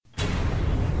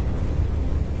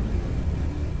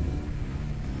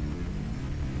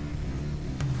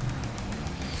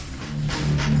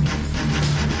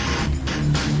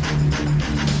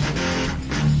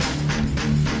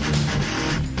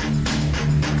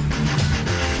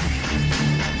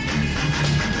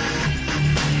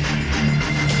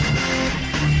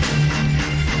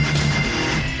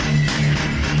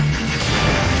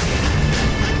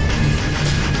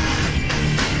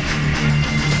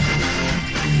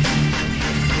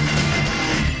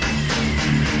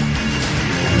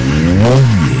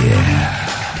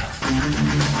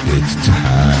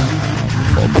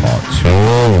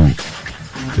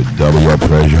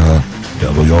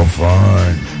for your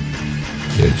fun.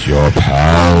 It's your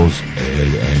pals,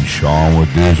 Ed and Sean,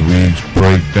 with this week's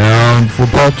breakdown for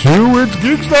part 2. It's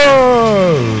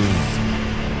Geeksters!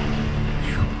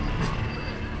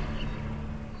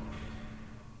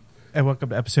 And welcome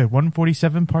to episode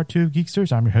 147, part 2 of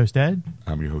Geeksters. I'm your host, Ed.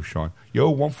 I'm your host, Sean. Yo,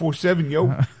 147,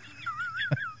 yo. Is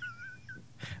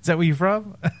that where you're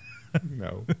from?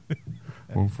 No.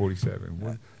 147.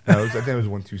 No, I think it was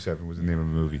 127 was the name of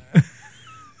the movie.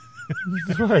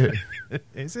 That's right.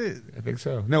 Is it? I think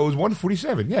so. No, it was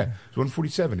 147. Yeah, it was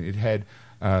 147. It had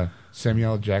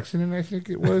Samuel L. Jackson in it, I think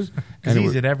it was. Because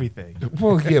he's in everything.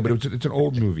 Well, yeah, but it's an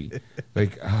old movie.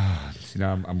 Like, see,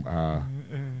 now I'm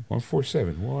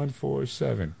 147.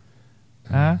 147.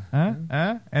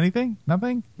 Anything?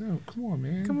 Nothing? No, come on,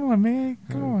 man. Come on, man.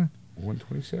 Come on.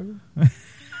 127?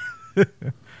 I'm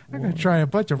going to try a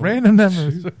bunch of random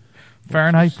numbers.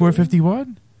 Fahrenheit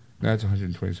 451? That's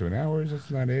 127 hours.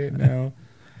 That's not it. No.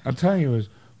 I'm telling you, it was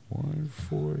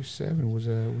 147 was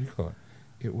what do you call it?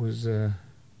 It was a,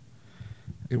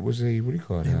 what do you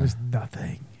call it? It was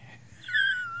nothing.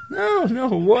 No,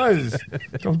 it was.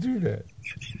 Don't do that.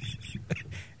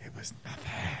 It was nothing.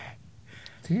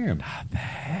 Damn. Nothing.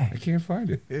 I can't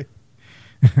find it.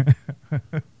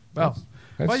 Well,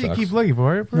 that why do you sucks. keep looking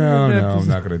for it? No, I'm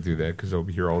not going to do that because I'll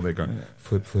be here all day going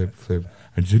flip, flip, flip.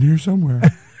 It's in here somewhere.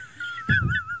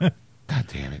 God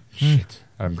damn it! Shit!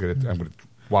 I'm gonna.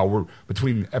 While we're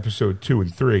between episode 2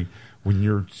 and 3, when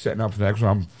you're setting up for the next one,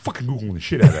 I'm fucking googling the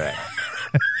shit out of that.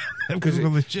 Because it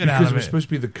was supposed to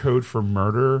be the code for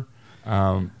murder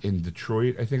in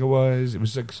Detroit. I think it was. It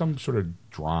was like some sort of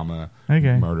drama,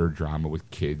 murder drama with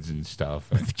kids and stuff.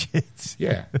 With kids?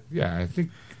 Yeah. I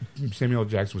think Samuel L.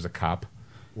 Jackson was a cop,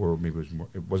 or maybe it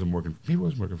wasn't Morgan. Maybe it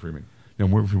was Morgan Freeman. No,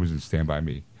 Morgan Freeman was in Stand By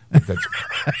Me. But that's,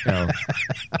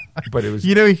 but it was.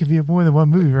 You know, he could be in more than one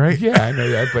movie, right? Yeah, I know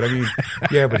that. But I mean,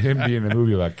 yeah, but him being in a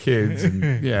movie about kids,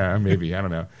 and yeah, maybe I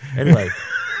don't know. Anyway,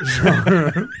 so,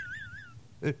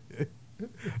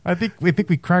 I think we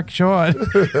cracked Sean.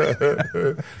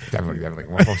 definitely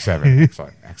 147.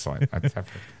 Excellent.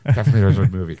 Definitely was a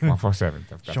movie. 147.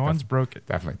 Sean's broken.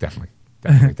 Definitely.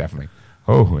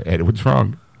 Oh, Ed, what's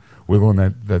wrong?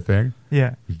 Wiggling that thing?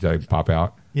 Yeah. Did I pop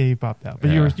out? Yeah, you popped out, but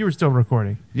you were still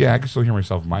recording. Yeah, I can still hear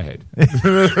myself in my head. And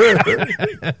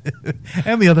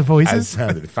the other voices. I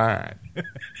sounded fine.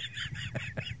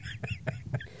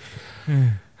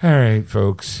 All right,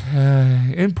 folks.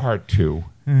 In part 2,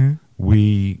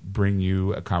 we bring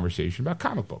you a conversation about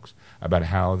comic books, about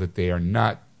how that they are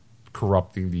not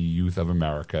corrupting the youth of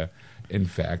America. In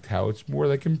fact, how it's more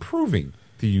like improving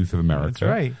the youth of America. That's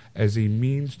right. As a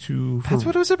means to... That's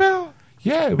what it was about?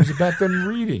 Yeah, it was about them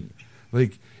reading.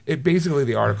 Like, it basically,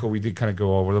 the article, we did kind of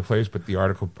go all over the place, but the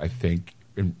article, I think,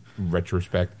 in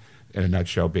retrospect, in a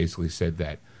nutshell, basically said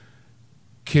that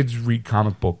kids read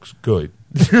comic books good.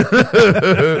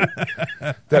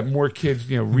 That more kids,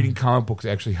 reading comic books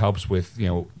actually helps with,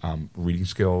 reading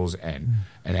skills and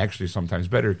actually sometimes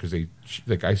better because they,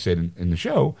 like I said in the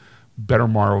show, better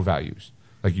moral values.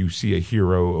 Like you see a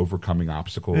hero overcoming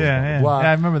obstacles. Yeah, blah, blah, blah. Yeah,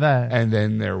 I remember that. And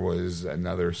then there was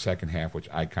another second half, which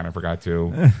I kind of forgot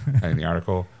to in the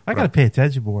article. I got to pay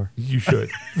attention more. You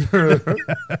should.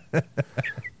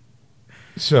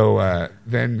 So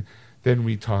then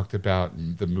we talked about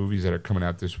the movies that are coming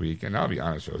out this week. And I'll be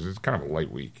honest, it's kind of a light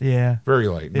week. Yeah. Very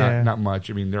light. Yeah. Not much.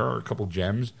 I mean, there are a couple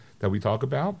gems that we talk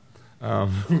about.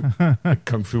 Like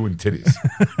Kung Fu and titties.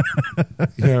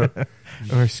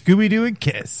 Or Scooby-Doo and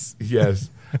Kiss.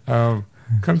 Yes. Kung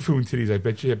Fu and titties, I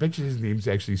bet you his name's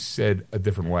actually said a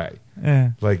different way.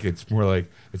 Yeah. Like it's more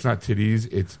like, it's not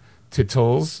titties, it's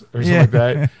tittles or something like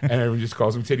that. And everyone just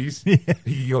calls them titties. Yeah.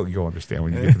 You'll understand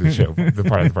when you get to the show, the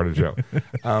part of the show.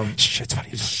 It's funny.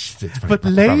 It's funny. But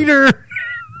later.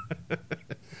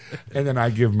 And then I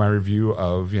give my review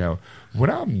of, when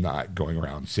I'm not going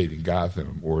around saving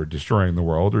Gotham or destroying the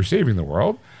world or saving the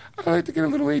world, I like to get a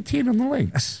little 18 on the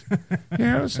links.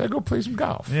 So I go play some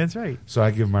golf. Yeah, that's right. So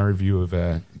I give my review of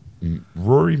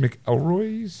Rory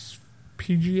McIlroy's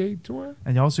PGA Tour.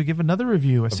 And you also give another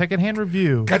review, a secondhand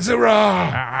review.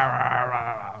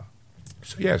 Godzilla!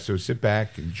 So sit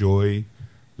back, enjoy,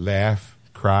 laugh,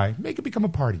 cry, make it become a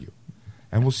part of you.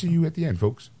 And we'll see you at the end,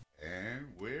 folks.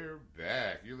 And we're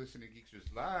back. You're listening to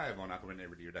Geeksters Live on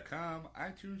AquanetRadio.com,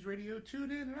 iTunes Radio,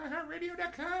 TuneIn, and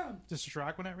iHeartRadio.com. Just search for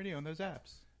Aquanet Radio on those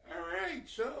apps. All right,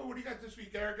 so what do you got this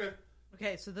week, Erica?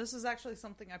 Okay, so this is actually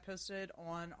something I posted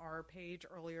on our page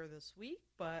earlier this week,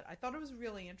 but I thought it was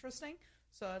really interesting,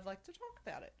 so I'd like to talk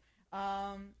about it.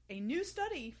 A new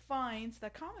study finds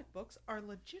that comic books are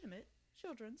legitimate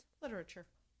children's literature.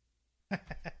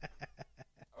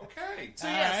 Okay. So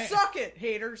yeah, suck it,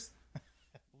 haters.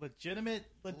 legitimate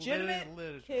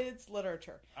literature. kids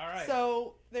literature. All right.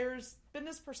 So there's been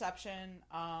this perception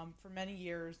for many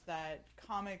years that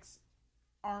comics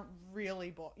aren't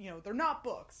really they're not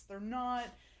books. They're not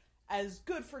as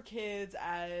good for kids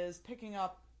as picking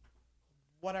up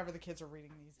whatever the kids are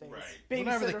reading these days. Right.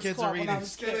 Whatever the Babysitter's kids Club are when reading. I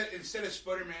was a kid. Instead of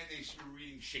Spider-Man, they should be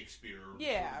reading Shakespeare.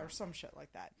 Yeah, or some shit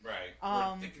like that. Right.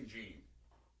 Or Dick and Jane.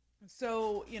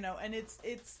 So, and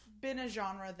it's been a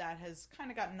genre that has kind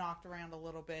of got knocked around a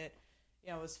little bit,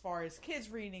 as far as kids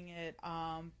reading it,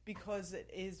 because it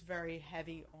is very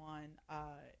heavy on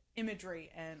imagery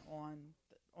and on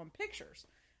pictures.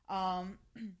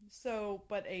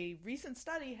 But a recent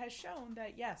study has shown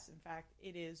that, yes, in fact,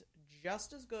 it is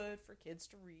just as good for kids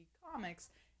to read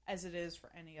comics as it is for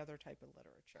any other type of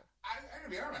literature. I gotta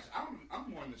be honest. I'm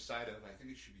more on the side of I think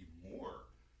it should be more,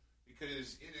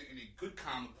 because in a good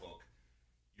comic book,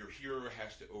 your hero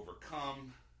has to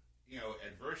overcome,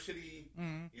 adversity,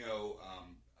 the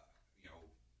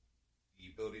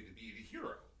ability to be the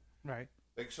hero. Right.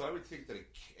 Like, so I would think that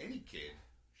any kid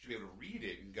should be able to read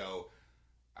it and go,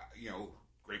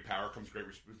 great power comes great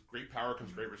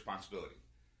responsibility.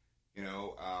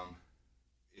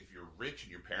 If you're rich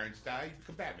and your parents die, you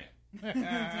become Batman.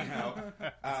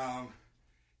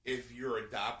 If you're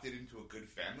adopted into a good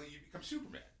family, you become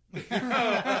Superman.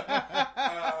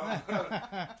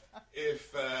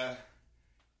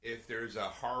 If there's a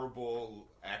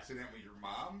horrible accident with your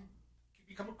mom, you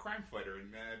become a crime fighter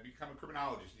and become a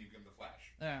criminologist, and you become the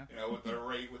Flash. Yeah.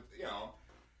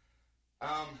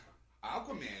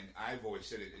 Aquaman, I've always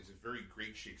said it is a very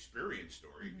great Shakespearean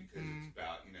story because it's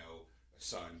about, a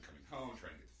son coming home,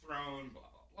 trying to get the throne, blah,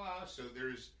 blah, blah. So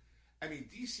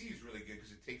DC is really good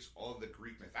because it takes all of the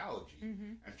Greek mythology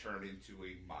and turn it into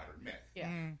a modern myth.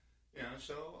 Yeah.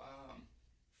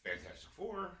 Fantastic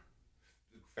Four,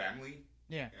 family,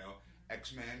 Yeah.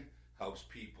 X-Men helps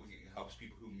people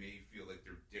who may feel like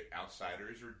they're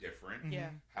outsiders or different. Yeah.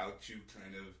 How to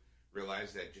kind of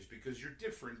realize that just because you're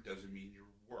different doesn't mean you're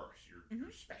worse.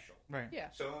 You're special. Right. Yeah.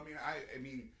 So I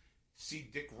mean, see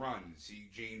Dick run, see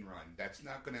Jane run. That's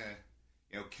not gonna,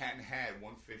 Cat and Hat,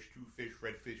 one fish, two fish,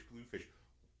 red fish, blue fish,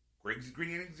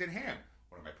 green eggs and ham.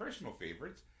 One of my personal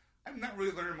favorites. I'm not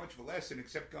really learning much of a lesson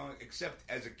except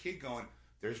as a kid going,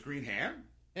 there's green ham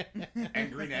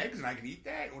and green eggs, and I can eat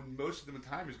that. When most of the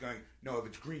time is going, no, if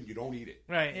it's green, you don't eat it.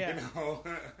 Right. Yeah.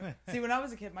 You See, when I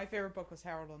was a kid, my favorite book was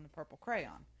Harold and the Purple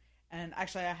Crayon. And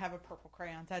actually, I have a purple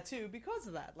crayon tattoo because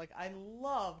of that. Like, I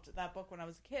loved that book when I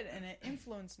was a kid, and it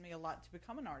influenced me a lot to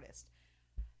become an artist.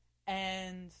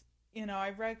 And,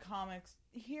 I read comics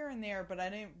here and there, but I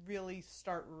didn't really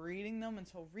start reading them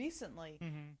until recently.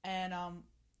 And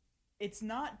it's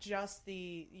not just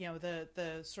the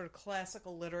sort of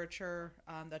classical literature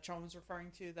that Sean was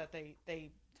referring to that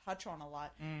they touch on a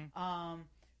lot.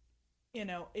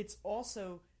 It's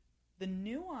also the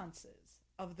nuances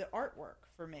of the artwork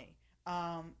for me.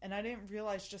 And I didn't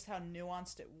realize just how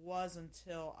nuanced it was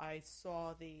until I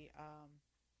saw the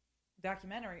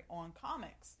documentary on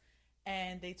comics.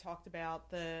 And they talked about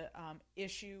the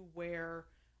issue where,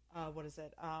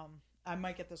 I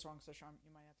might get this wrong, so Sean,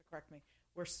 you might have to correct me,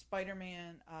 where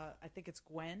Spider-Man, I think it's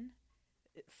Gwen,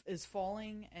 is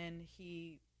falling and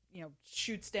he,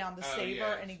 shoots down the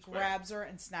saber and he grabs her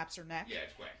and snaps her neck. Yeah,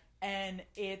 it's Gwen. And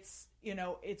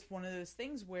it's one of those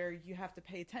things where you have to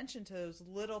pay attention to those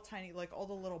little tiny, like all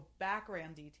the little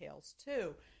background details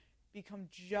too, become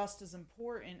just as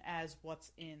important as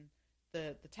what's in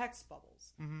the text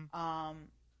bubbles.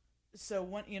 So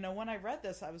when I read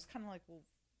this, I was kind of like, well,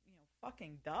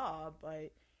 fucking duh,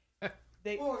 but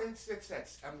they. Well, it's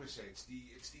I'm gonna say it's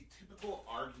the typical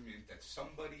argument that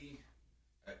somebody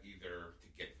either to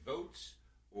get votes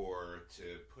or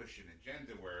to push an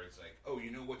agenda where it's like, oh,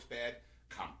 you know what's bad?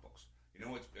 Comic books. You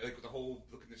know what's like the whole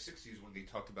look in the '60s when they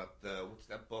talked about what's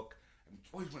that book? I'm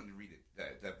always wanting to read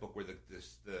it. That book where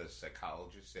the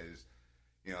psychologist says,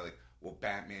 well,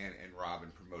 Batman and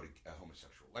Robin promoted a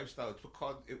homosexual lifestyle. It's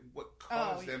what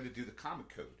caused them to do the comic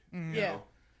code.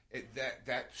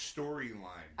 That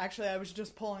storyline. Actually, I was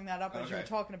just pulling that up as you were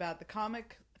talking about. The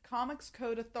Comics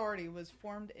Code Authority was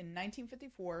formed in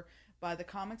 1954 by the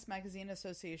Comics Magazine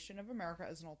Association of America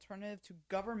as an alternative to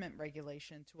government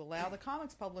regulation to allow the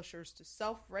comics publishers to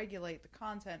self-regulate the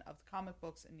content of the comic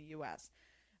books in the U.S.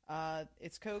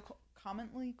 It's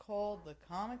commonly called the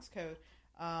Comics Code.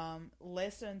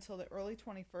 Lasted until the early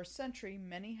 21st century.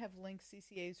 Many have linked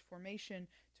CCA's formation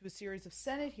to a series of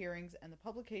Senate hearings and the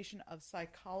publication of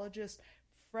psychologist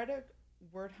Frederick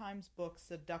Wertheim's book,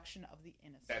 Seduction of the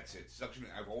Innocent. That's it. Seduction.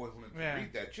 I've always wanted to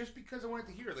read that just because I wanted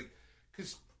to hear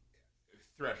because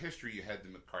throughout history, you had the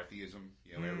McCarthyism.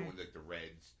 You know, everyone like the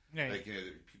Reds, Right. like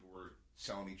people were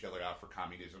selling each other out for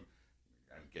communism.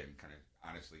 Again, kind of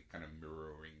honestly, kind of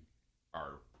mirroring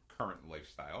our current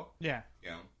lifestyle. Yeah.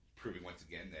 You know, proving once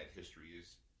again that history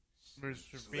is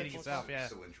Repeating itself. Yeah.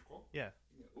 cylindrical. Yeah.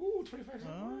 Ooh, 25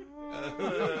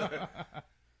 cents.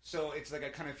 So it's like I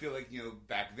kind of feel like, you know,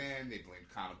 back then they blamed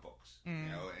comic books, you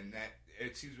know, and that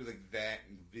it seems like that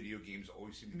and video games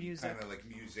always seem to be kind of like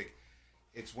music.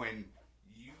 It's when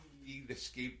you need a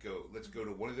scapegoat. Let's go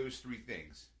to one of those three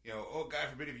things. You know, oh, God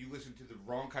forbid if you listen to the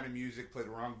wrong kind of music, play the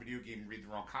wrong video game, read the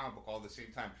wrong comic book all at the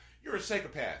same time, you're a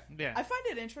psychopath. Yeah. I find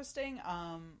it interesting.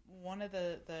 One of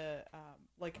the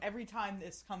like every time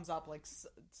this comes up, like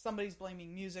somebody's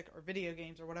blaming music or video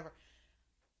games or whatever,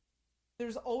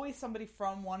 there's always somebody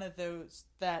from one of those,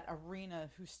 that arena,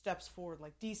 who steps forward.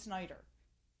 Like Dee Snider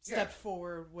stepped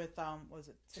forward with was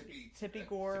it Tippy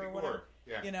Gore or whatever?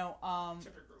 Yeah. You know,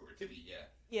 Tippy, yeah.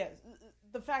 Yeah,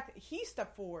 the fact that he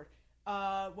stepped forward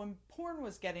when porn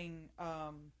was getting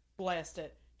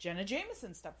blasted, Jenna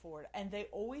Jameson stepped forward, and they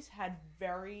always had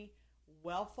very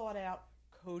well thought out,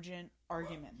 cogent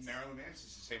arguments. Well, Marilyn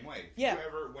Manson's the same way. Yeah. If you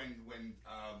ever, when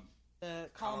The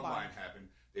Columbine happened,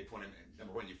 they pointed.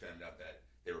 Number one, you found out that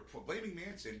they were blaming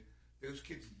Manson. Those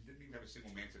kids didn't even have a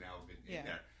single Manson album in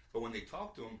there. But when they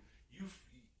talked to him,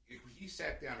 he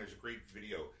sat down. There's a great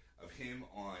video of him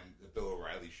on the Bill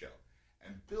O'Reilly show,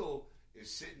 and Bill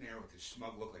is sitting there with this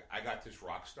smug look, like, I got this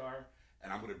rock star,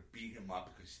 and I'm going to beat him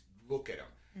up because look at him.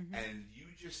 Mm-hmm. And you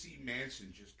just see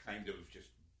Manson just kind of just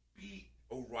beat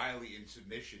O'Reilly in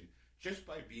submission just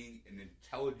by being an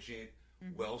intelligent,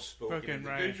 well-spoken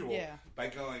individual. Right. Yeah. By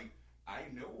going, I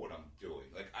know what I'm doing.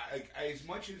 Like, I as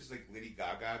much as like Lady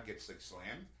Gaga gets like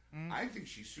slammed, I think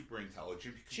she's super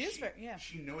intelligent because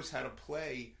she knows how to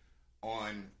play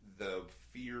on the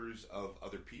fears of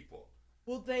other people.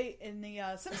 Well, they in the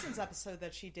Simpsons episode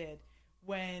that she did,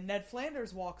 when Ned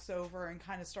Flanders walks over and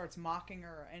kind of starts mocking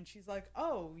her, and she's like,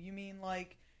 "Oh, you mean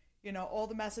like, you know, all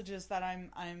the messages that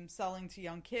I'm selling to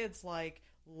young kids, like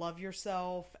love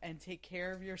yourself and take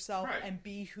care of yourself and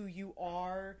be who you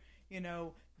are, you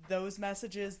know, those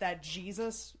messages that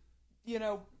Jesus, you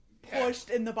know, pushed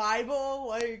in the Bible,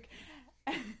 like."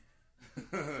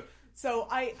 So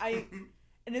I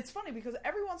and it's funny because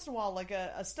every once in a while, like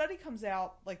a study comes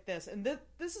out like this, and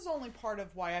this is only part of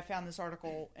why I found this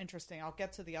article interesting. I'll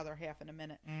get to the other half in a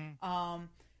minute.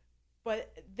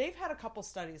 But they've had a couple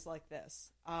studies like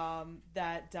this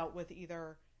that dealt with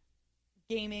either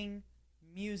gaming,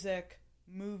 music,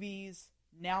 movies,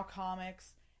 now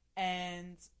comics,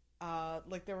 and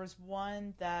like there was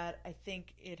one that I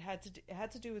think it had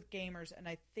to do with gamers, and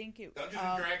I think it Dungeons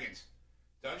and Dragons.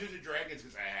 Dungeons and Dragons,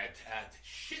 because I had a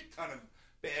shit ton of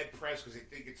bad press because they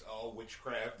think it's all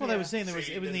witchcraft. Well, they were saying it was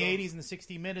in the 80s and the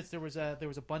 60 Minutes. There was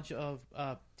a bunch of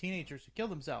teenagers who killed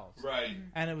themselves, right?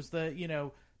 And it was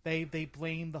they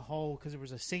blamed the whole because there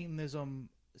was a Satanism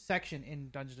section in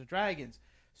Dungeons and Dragons.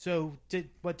 So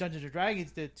what Dungeons and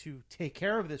Dragons did to take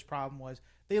care of this problem was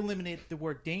they eliminated the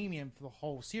word Damien for the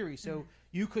whole series, so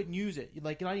you couldn't use it.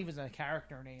 Like, not even as a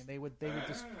character name. They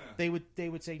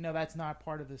would say, no, that's not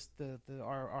part of this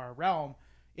our realm.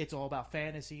 It's all about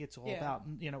fantasy. It's all about,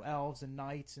 you know, elves and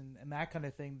knights and that kind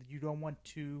of thing. You don't want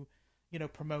to, you know,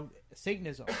 promote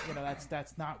Satanism. You know,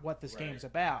 that's not what this game's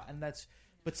about. And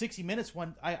but 60 Minutes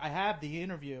one, I have the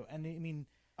interview, and I mean,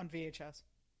 on VHS.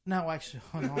 No, actually,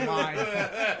 online.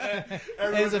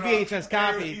 It's a VHS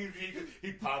copy.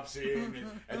 He pops in,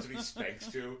 and that's what he spanks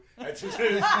to. That's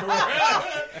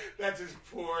his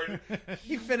porn.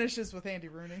 He finishes with Andy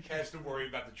Rooney. Has to worry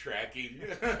about the tracking.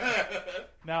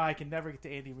 No, I can never get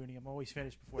to Andy Rooney. I'm always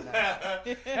finished before that.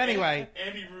 Anyway.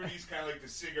 Andy Rooney's kind of like the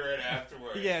cigarette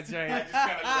afterwards. Yeah, that's right.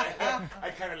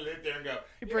 I kind of live there and go,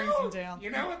 he brings him down.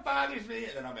 You know what bothers me?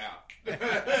 And then I'm out.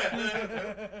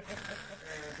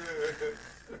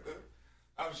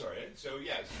 I'm sorry. So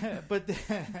yes, but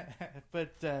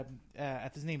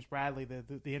his name's Bradley,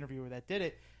 the interviewer that did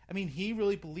it. I mean, he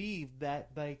really believed that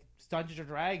like Dungeons and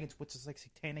Dragons, which is like a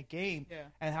satanic game,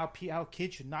 and how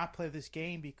kids should not play this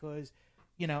game because,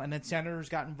 you know, and then senators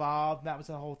got involved. And that was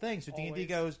the whole thing. So D&D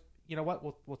goes, you know what?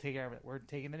 We'll take care of it. We're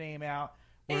taking the name out.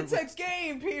 It's a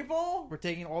game, people. We're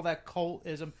taking all that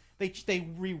cultism. They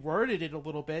reworded it a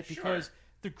little bit because.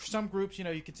 Some groups, you know,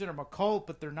 you consider them a cult,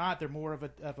 but they're not. They're more of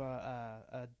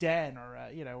a den or a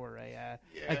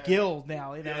guild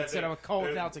now. You know, instead of a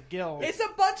cult, now it's a guild. It's a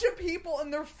bunch of people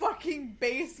in their fucking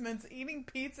basements eating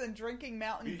pizza and drinking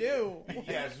Mountain Dew.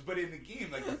 Yes, but in the game,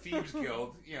 like the Thieves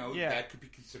Guild, you know, that could be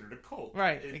considered a cult,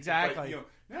 right? Exactly. But, you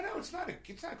know, no, it's not a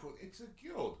cult. It's a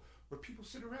guild where people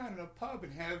sit around in a pub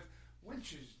and have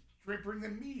wenches bring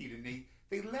them mead, and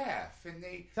they laugh and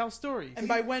they Tell stories. And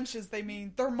by wenches, they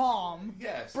mean their mom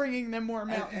yes bringing them more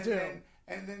Mountain Dew.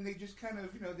 And then they just kind of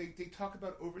they talk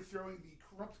about overthrowing the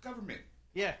corrupt government.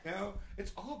 Yeah.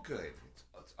 It's all good.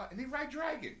 And they ride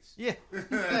dragons. Yeah.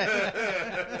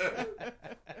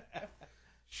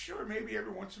 Sure, maybe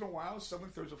every once in a while someone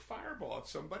throws a fireball at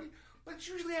somebody, but it's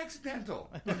usually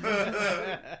accidental.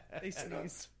 They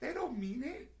sneeze. They don't mean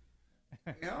it.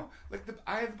 Like the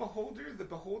eye of the beholder. The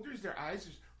beholders, their eyes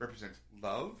represent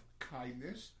love,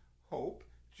 kindness, hope,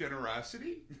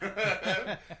 generosity,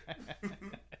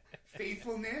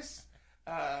 faithfulness,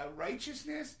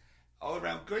 righteousness, all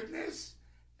around goodness.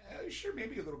 Sure,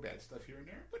 maybe a little bad stuff here and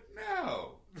there, but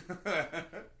no.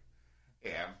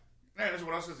 Yeah. Anyways,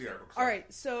 what else is the article? All right,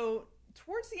 so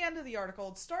towards the end of the article,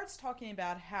 it starts talking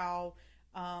about how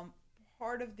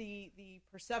part of the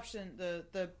perception,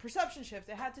 the perception shift,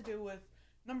 it had to do with,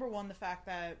 number one, the fact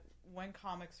that when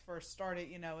comics first started,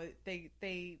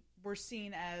 they were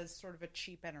seen as sort of a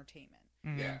cheap entertainment.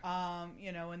 Yeah.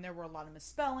 And there were a lot of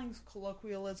misspellings,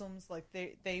 colloquialisms, like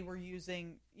they were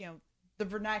using, the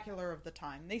vernacular of the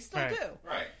time. They still do.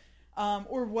 Right.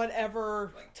 Or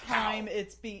whatever like time pow.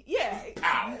 it's be. Yeah.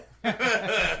 Pow.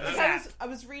 I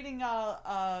was reading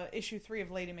issue 3 of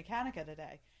Lady Mechanica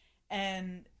today,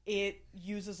 and it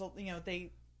uses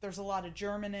there's a lot of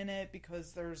German in it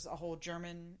because there's a whole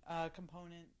German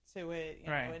component to it,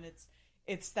 and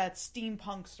it's that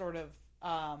steampunk sort of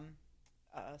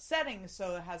setting,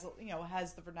 so it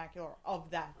has the vernacular of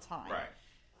that time. Right.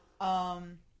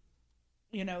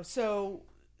 So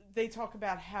they talk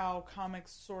about how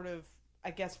comics sort of,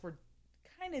 I guess, were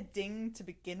kind of dinged to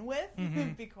begin with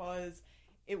because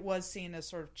it was seen as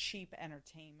sort of cheap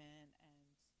entertainment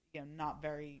and not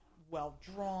very well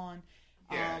drawn.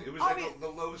 Yeah, it was like the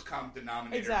lowest common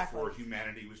denominator for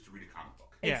humanity was to read a comic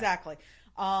book. Yeah. Exactly.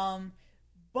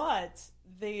 But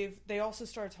they also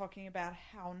started talking about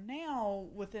how now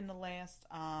within the last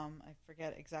I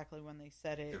forget exactly when they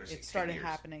said it started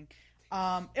happening.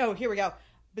 Here we go.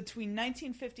 Between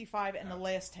 1955 and the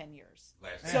last 10 years.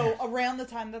 So around the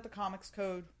time that the Comics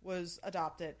Code was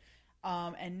adopted.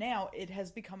 And now it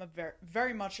has become a very,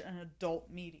 very much an adult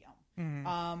medium.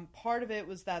 Part of it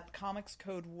was that the Comics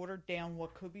Code watered down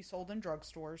what could be sold in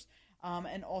drugstores.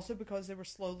 And also because they were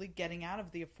slowly getting out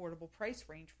of the affordable price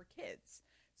range for kids.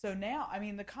 So now, I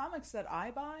mean, the comics that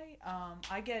I buy,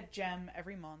 I get Gem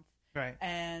every month. Right.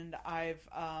 And I've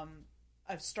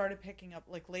started picking up,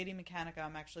 like, Lady Mechanica.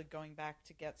 I'm actually going back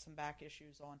to get some back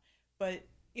issues on. But,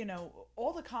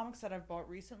 all the comics that I've bought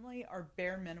recently are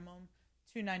bare minimum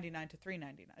 $2.99 to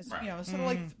 $3.99. Right. Sort of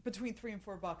like between $3 and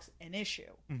 $4 an issue.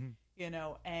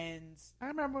 And I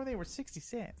remember when they were 60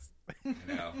 cents.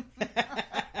 No.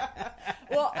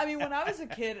 Well, I mean, when I was a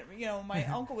kid, my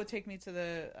uncle would take me to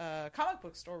the comic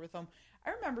book store with him. I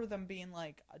remember them being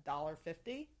like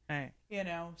 $1.50. Right.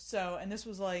 So, and this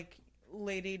was like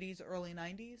late 80s, early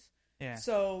 90s. Yeah.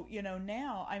 So,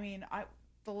 now, I mean,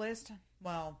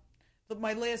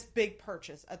 my last big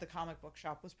purchase at the comic book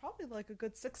shop was probably like a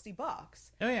good $60.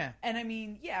 Oh, yeah. And I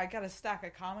mean, yeah, I got a stack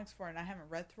of comics for it, and I haven't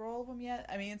read through all of them yet.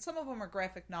 I mean, some of them are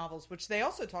graphic novels, which they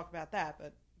also talk about that,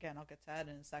 but again, I'll get to that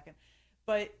in a second.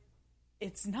 But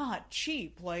it's not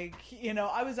cheap. Like,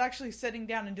 I was actually sitting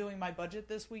down and doing my budget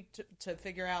this week to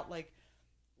figure out, like,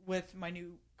 with my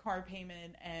new car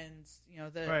payment and,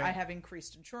 Right. I have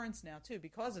increased insurance now, too,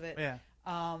 because of it. Yeah.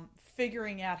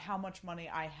 Figuring out how much money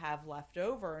I have left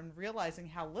over and realizing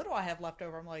how little I have left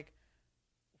over, I'm like,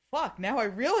 fuck, now I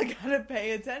really got to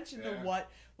pay attention to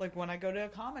what, like, when I go to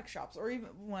comic shops or even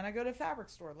when I go to a fabric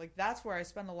store, like, that's where I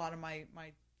spend a lot of my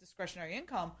discretionary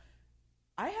income.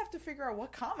 I have to figure out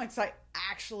what comics I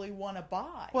actually want to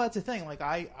buy. Well, that's the thing. Like,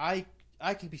 I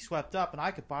could be swept up and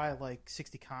I could buy like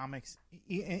 60 comics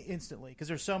instantly because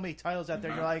there's so many titles out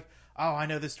there. You're like, oh, I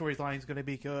know this storyline is going to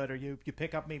be good, or you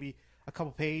pick up maybe a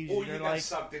couple pages. Or and you you're got like,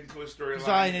 sucked into a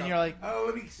storyline, and you're like,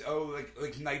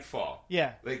 like Nightfall.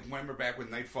 Yeah. Like remember back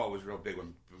when Nightfall was real big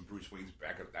when Bruce Wayne's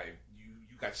back.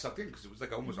 You got sucked in because it was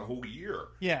like almost a whole year.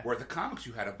 Yeah. Where the comics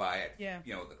you had to buy at $1.50,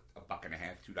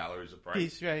 $2 a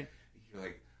price. Right. You're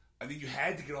like, and then you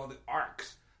had to get all the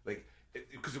arcs, like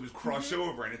because it was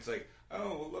crossover, and it's like,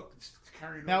 oh well, look, it's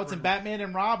carrying. Now over. it's in Batman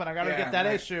and Robin. I got to get that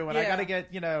issue, and I got to get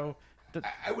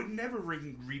I would never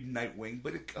read Nightwing,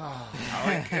 but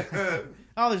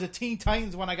there's a Teen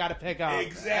Titans one I got to pick up.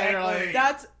 Exactly.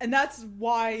 That's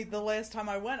why the last time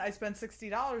I went, I spent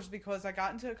 $60 because I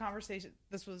got into a conversation.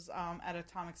 This was at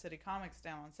Atomic City Comics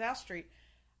down on South Street.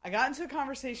 I got into a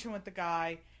conversation with the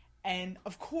guy, and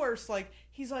of course, like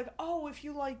he's like, "Oh, if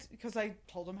you liked," because I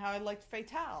told him how I liked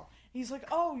Fatale. He's like,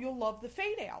 "Oh, you'll love the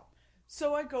Fade Out."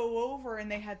 So I go over,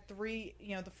 and they had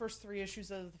the first 3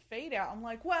 issues of the Fade Out. I'm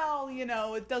like, well,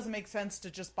 it doesn't make sense to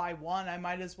just buy one. I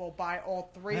might as well buy all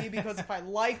 3, because if I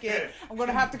like it, I'm going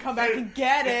to have to come back and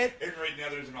get it. And right now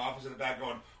there's an office in the back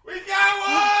going, we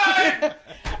got one!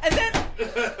 and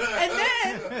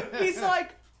then he's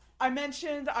like, I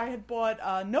mentioned I had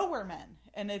bought Nowhere Men,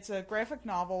 and it's a graphic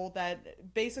novel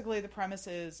that basically the premise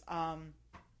is,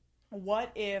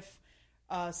 what if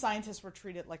scientists were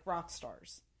treated like rock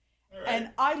stars? Right. And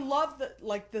I love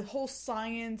the whole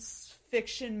science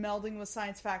fiction melding with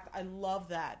science fact. I love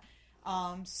that.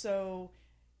 So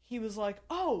he was like,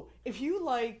 "Oh, if you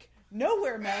like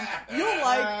Nowhere Men, you'll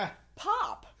like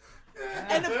Pop."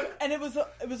 And it was a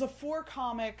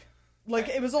 4-comic. Like,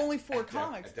 it was only 4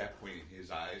 comics. At that point, in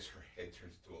his eyes, her head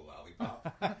turns into a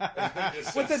lollipop.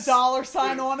 With the dollar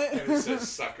sign on it. And it says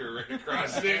sucker right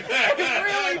across it. It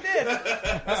really did.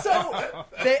 So,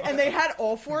 they had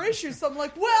all 4 issues. So I'm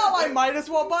like, well, I might as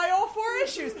well buy all 4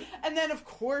 issues. And then, of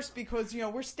course, because,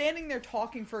 we're standing there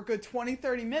talking for a good 20,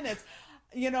 30 minutes,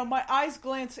 my eyes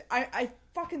glance. I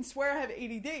fucking swear I have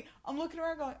ADD. I'm looking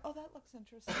around going, oh, that looks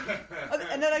interesting.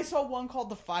 And then I saw one called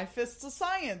The 5 Fists of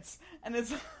Science. And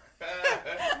it's...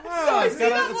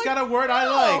 it's got a word I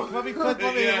like. Let me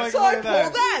So I pulled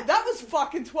that. That was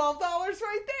fucking $12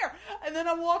 right there. And then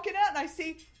I'm walking out and I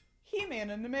see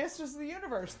He-Man and the Masters of the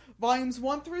Universe, volumes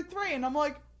 1 through 3, and I'm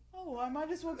like, oh, I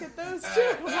might as well get those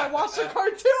too, because I watched a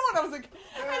cartoon. I was like,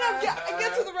 and I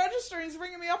get to the register and he's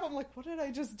ringing me up. I'm like, what did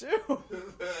I just do?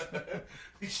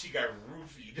 She got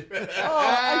roofied. Dude.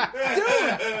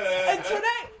 And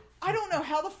today, I don't know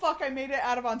how the fuck I made it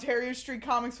out of Ontario Street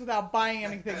Comics without buying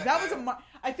anything. That was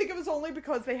I think it was only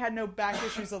because they had no back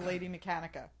issues of Lady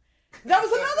Mechanica. That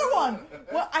was another one.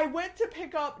 Well, I went to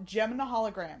pick up Gem and the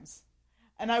Holograms,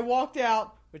 and I walked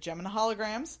out with Gem and the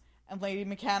Holograms and Lady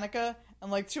Mechanica and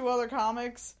like 2 other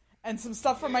comics and some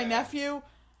stuff for my nephew.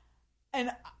 And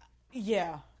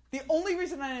the only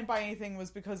reason I didn't buy anything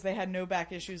was because they had no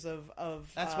back issues of.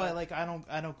 That's why, like, I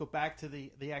don't go back to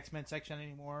the X-Men section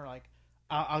anymore. Like,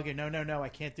 I'll go, no, I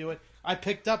can't do it. I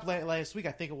picked up last week,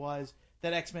 I think it was,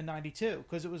 that X-Men 92,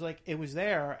 because it was like, it was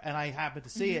there, and I happened to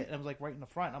see it, and it was like right in the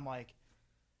front. I'm like,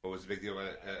 what was the big deal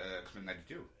about X-Men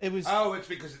 92? It was... Oh, it's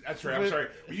because... That's right, I'm sorry.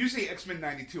 When you say X-Men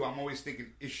 92, I'm always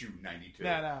thinking issue 92.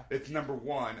 No. It's number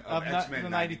 1 of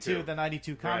X-Men 92. The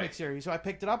 92 comic series. So I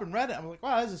picked it up and read it. I'm like,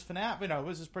 wow, this is FNAF.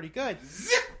 This is pretty good.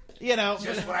 Zip!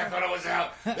 Just when I thought it was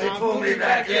out, they pulled me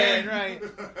back in. Right.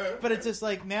 But it's just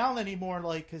like, now anymore,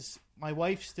 like, because my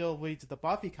wife still reads the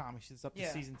Buffy comics. She's up to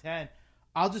season 10.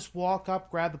 I'll just walk up,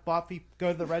 grab the Buffy,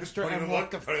 go to the register, and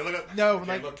look. No,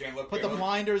 can't look. Put the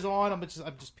blinders on. I'm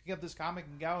just picking up this comic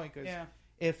and going, because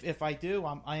if I do,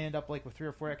 I end up like with 3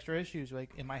 or 4 extra issues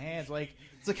like in my hands. Like,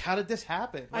 it's like, how did this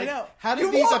happen? Like, I know. How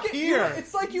did these appear?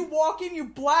 It's like you walk in, you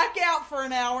black out for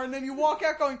an hour, and then you walk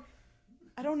out going,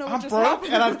 I don't know what I'm just broke,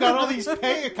 happened. and I've got all these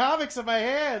comics in my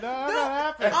hand. Oh, no, what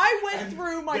happened? I went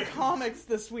through my comics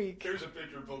this week. There's a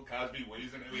picture of Bill Cosby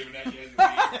wheezing, and we haven't had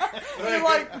yet. You're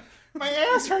like... My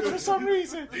ass hurts for some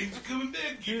reason. Things are coming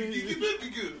back.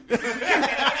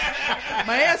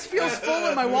 My ass feels full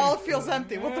and my wallet feels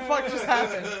empty. What the fuck just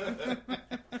happened?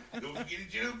 Don't forget to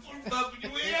jump on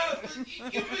your way out.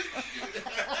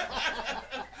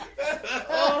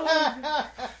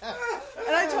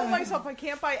 And I told myself I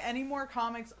can't buy any more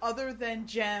comics other than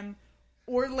Gem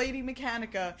or Lady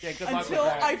Mechanica until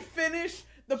I finish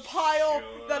the pile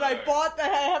that I bought that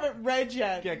I haven't read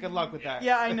yet. Yeah, good luck with that.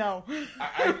 Yeah, I know.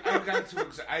 I've got to,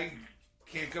 because I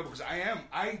can't go, because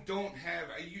I don't have,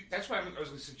 that's why I was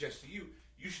going to suggest to you,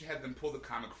 you should have them pull the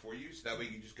comic for you, so that way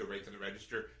you can just go right to the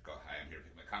register, go, hi, I'm here to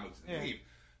pick my comics, and leave.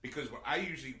 Because when I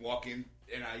usually walk in,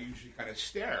 and I usually kind of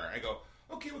stare, I go,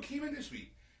 okay, what came in this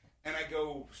week? And I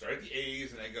go, start at the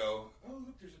A's, and I go, oh,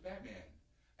 look, there's a Batman.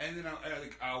 And then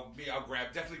I'll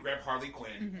definitely grab Harley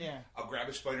Quinn. Yeah. I'll grab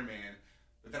a Spider-Man.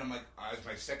 But then I'm like, as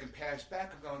my second pass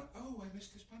back, I'm going, oh, I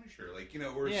missed this Punisher,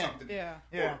 or something.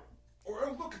 Yeah. Or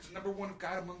oh, look, it's a number 1 of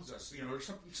God Among Us, or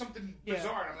something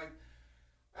bizarre. And I'm like,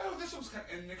 oh, this one's kind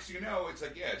of, and next thing you know, it's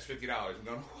like, yeah, it's $50. I'm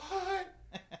going, what?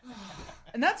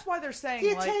 And that's why they're saying,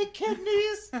 you take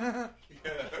kidneys?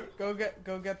 Go get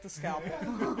the scalpel.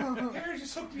 Harry,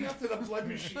 just hook me up to the blood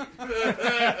machine.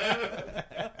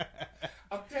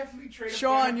 I'll definitely trade.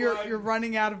 Sean, you're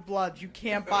running out of blood. You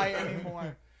can't buy any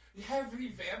more. You have any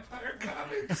vampire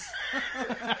comics?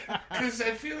 Because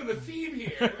I'm feeling a theme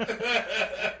here.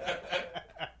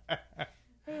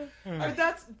 But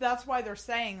that's why they're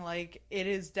saying, like, it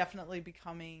is definitely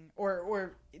becoming,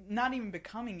 or not even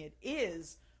becoming, it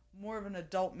is more of an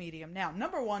adult medium now.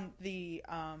 Number one, the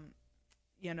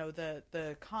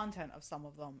the content of some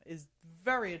of them is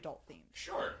very adult themed.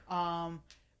 Sure.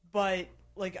 But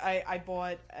like I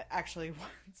bought, actually,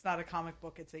 it's not a comic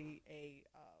book. It's a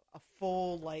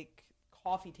full like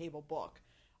coffee table book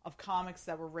of comics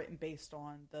that were written based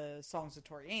on the songs of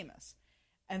Tori Amos.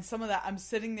 And some of that, I'm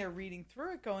sitting there reading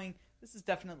through it going, this is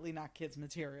definitely not kids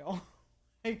material.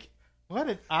 Like, What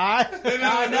an odd,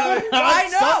 I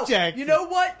know. subject. You know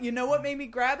what made me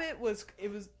grab it was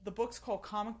the book's called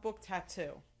Comic Book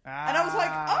Tattoo. And I was like,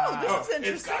 oh, this is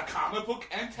interesting. It's got comic book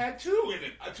and tattoo in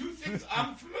it. Two things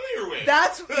I'm familiar with.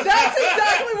 That's exactly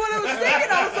what I was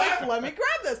thinking. I was like, let me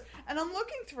grab this. And I'm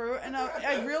looking through, and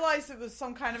I realized it was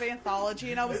some kind of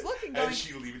anthology, and I was looking, going... And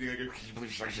she leaving it, can you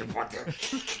believe I bought that?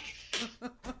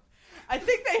 I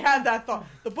think they had that thought.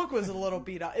 The book was a little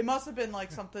beat up. It must have been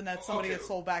like something that somebody had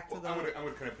sold back to them. I'm going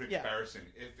to kind of put a comparison.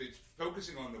 If it's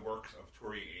focusing on the works of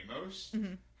Tori Amos,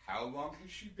 how long has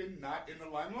she been not in the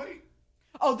limelight?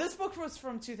 Oh, this book was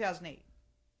from 2008.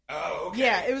 Oh, okay.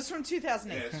 Yeah, it was from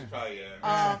 2008. Yeah, it's probably,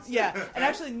 yeah, and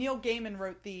actually Neil Gaiman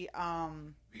wrote the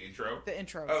intro? The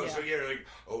intro, Oh, yeah. so you're like,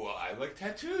 oh, well, I like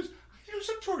tattoos. Here's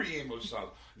some Tori Amos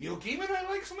songs. Neil Gaiman, I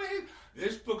like some of his.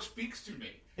 This book speaks to me.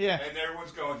 Yeah. And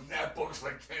everyone's going, that book's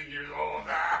like 10 years old.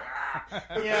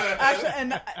 Yeah, actually,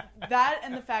 and that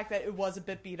and the fact that it was a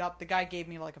bit beat up, the guy gave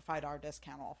me like a $5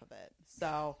 discount off of it.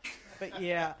 So, but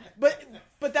yeah, but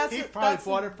that's He probably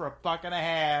bought it for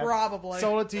 $1.50. Probably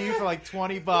sold it to you for like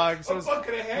 $20. It was,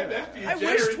 $1.50. That's being I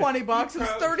generous. wish $20. It was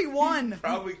 $31.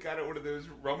 Probably got it one of those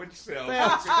rummage sales.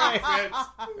 It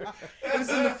was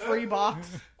in the free box.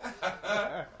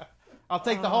 I'll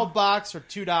take the whole box for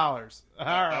 $2. All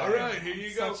right. All right, here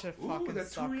you go. Such a fucking Ooh,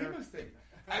 that's sucker. Tori Amos thing.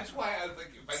 That's why I was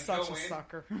like, if I Such go a in,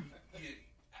 sucker.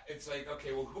 it's like,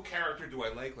 okay, well, what character do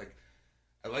I like? Like,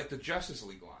 I like the Justice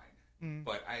League line,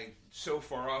 but I so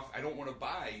far off, I don't want to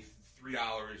buy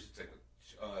 $3. It's like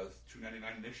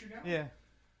 $2.99 an issue now. Yeah.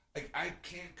 Like, I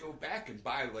can't go back and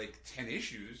buy like 10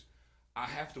 issues. I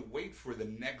have to wait for the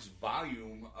next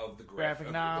volume of the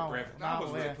graphic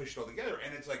novels where they push it all together,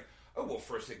 and it's like, oh well,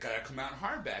 first it got to come out in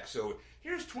hardback, so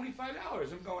here's $25.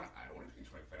 I'm going, I don't want to pay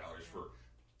 $25 for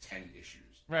 10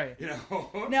 issues. Right. You know?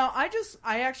 Now, I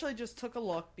actually just took a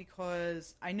look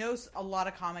because I know a lot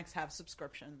of comics have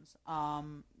subscriptions.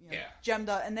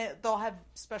 Gemda, and they'll have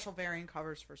special variant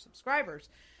covers for subscribers.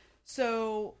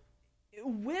 So,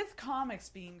 with comics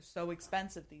being so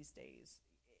expensive these days,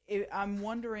 I'm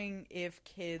wondering if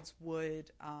kids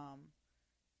would,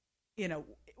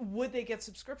 would they get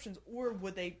subscriptions, or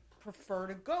would they prefer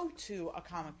to go to a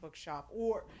comic book shop,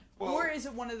 or is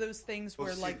it one of those things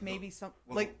where the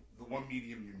one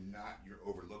medium you're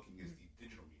overlooking is the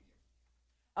digital medium.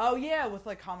 Oh yeah, with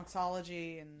like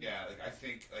Comixology and like I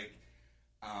think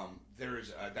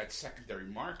there's that secondary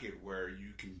market where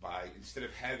you can buy, instead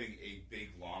of having a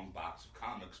big long box of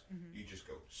comics, you just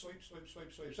go swipe.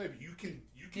 You can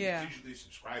digitally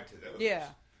subscribe to those. Yeah.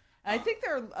 I think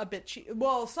they're a bit cheap.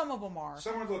 Well, some of them are.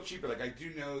 Some are a little cheaper. Like I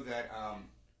do know that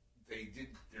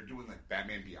they're doing like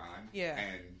Batman Beyond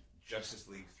and Justice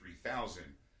League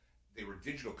 3000. They were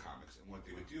digital comics, and what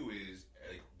they would do is,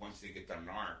 like, once they get done an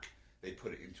arc, they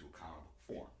put it into a comic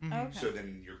book form. Okay. So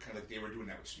then you're kind of like, they were doing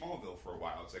that with Smallville for a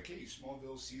while. It's like, hey,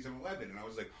 Smallville season 11, and I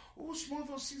was like, oh,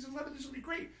 Smallville season 11, this will be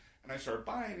great. And I started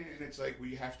buying it, and it's like, well,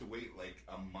 you have to wait like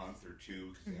a month or two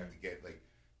because they have to get like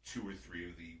 2 or 3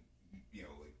 of the,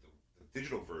 like the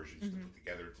digital versions to put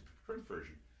together to the print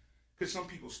version. Because some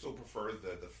people still prefer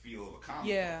the feel of a comic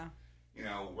book.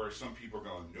 Where some people are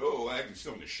going, no, I can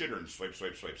sit on the shitter and swipe,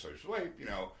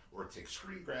 or take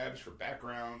screen grabs for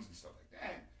backgrounds and stuff like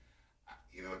that.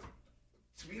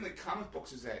 To me, like, comic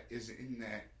books is in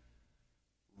that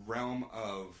realm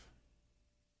of,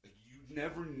 like, you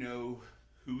never know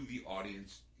who the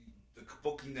audience, the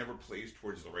book never plays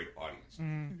towards the right audience.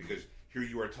 Because here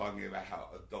you are talking about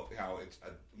how it's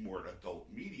a more adult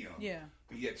medium,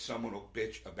 but yet someone will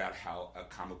bitch about how a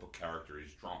comic book character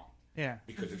is drawn. Yeah.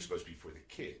 Because it's supposed to be for the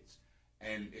kids.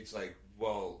 And it's like,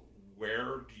 well,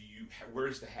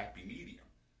 where's the happy medium?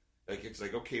 Like, it's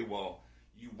like, okay, well,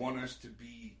 you want us to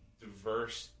be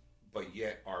diverse, but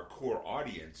yet our core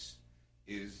audience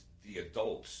is the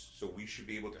adults, so we should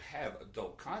be able to have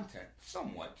adult content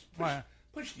somewhat,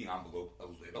 push the envelope a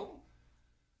little.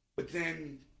 But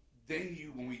then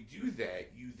when we do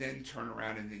that, you then turn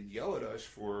around and then yell at us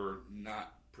for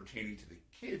not pertaining to the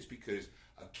kids, because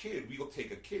we'll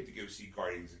take a kid to go see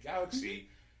Guardians of the Galaxy,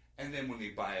 and then when they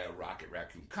buy a Rocket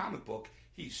Raccoon comic book,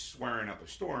 he's swearing up a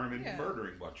storm and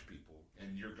murdering a bunch of people.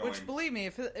 and you're going. Which, believe me,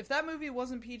 if that movie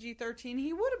wasn't PG-13,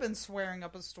 he would have been swearing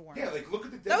up a storm. Yeah, like look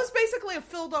at the. That was basically a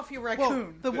Philadelphia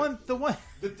raccoon. Well, the one.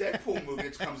 The Deadpool movie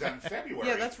that comes out in February.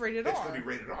 Yeah, that's rated That's R. going to be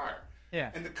rated R.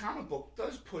 Yeah. And the comic book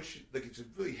does push, like, it's a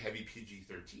really heavy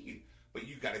PG-13, but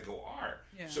you got to go R.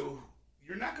 Yeah. So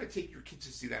you're not going to take your kids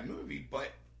to see that movie, but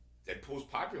Deadpool's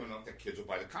popular enough that kids will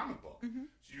buy the comic book. Mm-hmm.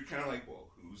 So you're kind of like, well,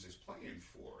 who's this playing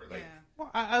for? Like,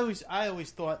 Well, I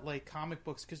always thought like comic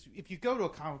books, because if you go to a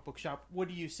comic book shop, what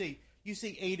do you see? You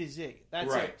see A to Z. That's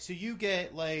Right. it. So you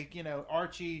get like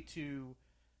Archie to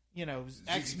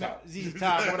ZZ Top. ZZ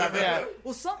Top, whatever. Yeah.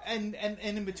 Well, and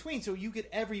in between, so you get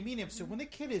every medium. So when the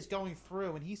kid is going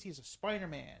through and he sees a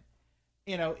Spider-Man,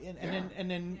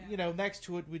 and then next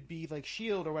to it would be like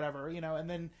Shield or whatever, and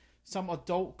then some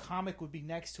adult comic would be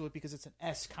next to it because it's an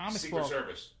S comic Secret book.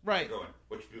 Service. Right. Going,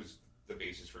 which was the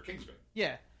basis for Kingsman.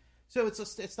 Yeah. So it's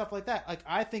stuff like that. Like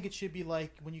I think it should be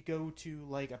like when you go to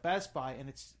like a Best Buy and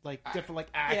it's like different like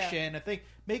action. I think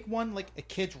make one like a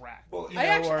kids rack. Well,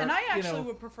 I actually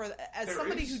would prefer that. As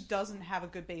somebody who doesn't have a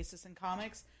good basis in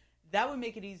comics, that would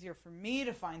make it easier for me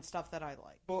to find stuff that I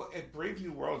like. Well, at Brave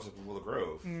New Worlds up in Willow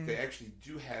Grove, they actually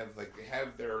do have they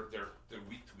have their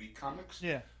week to week comics.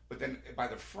 Yeah. But then by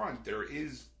the front there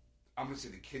is, I'm gonna say,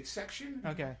 the kids section.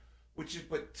 Okay.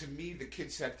 But to me, their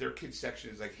kids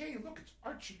section is like, hey, look, it's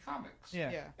Archie Comics.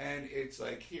 Yeah. And it's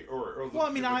like here or well,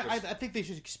 I mean, I think they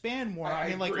should expand more. I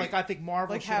mean, agree. I think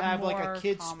Marvel Like should have like a more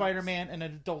kid comics. Spider-Man and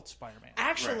an adult Spider-Man.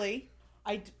 Actually,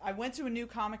 I went to a new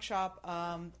comic shop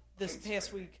this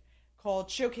past week called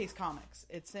Showcase Comics.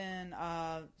 It's in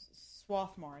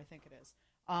Swarthmore, I think it is.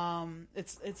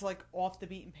 It's like off the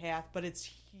beaten path, but it's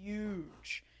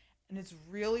huge and it's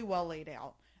really well laid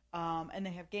out. And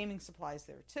they have gaming supplies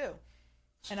there too.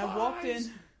 And I walked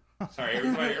in. Sorry,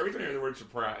 every time I hear the word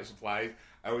supplies, I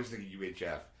always think of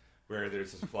UHF, where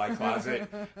there's a supply closet,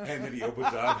 and then he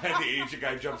opens up, and the Asian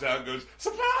guy jumps out and goes,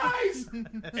 "Supplies!"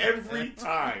 Every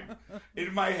time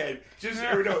in my head, just when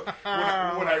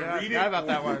I read it, about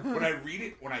that one. When I read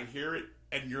it, when I hear it,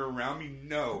 and you're around me,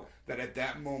 know that at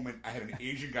that moment I had an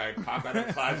Asian guy pop out of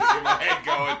the closet in my head,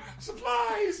 going,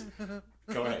 "Supplies!"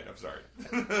 Go ahead. I'm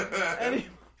sorry.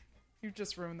 You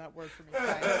just ruined that word for me.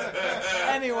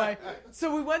 Anyway,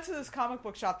 so we went to this comic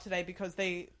book shop today because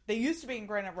they used to be in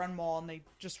Granite Run Mall and they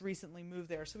just recently moved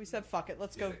there. So we said, fuck it,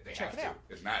 let's go They check have it to. out.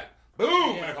 If not,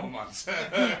 boom, in a couple months.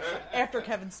 After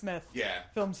Kevin Smith Yeah.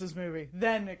 films his movie,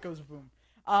 then it goes boom.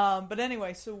 But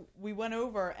anyway, so we went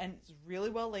over and it's really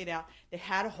well laid out. They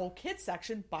had a whole kids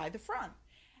section by the front.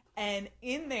 And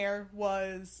in there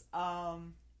was a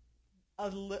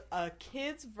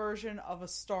kid's version of a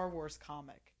Star Wars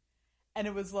comic. And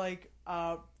it was like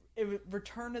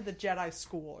Return of the Jedi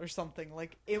School or something.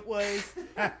 Like it was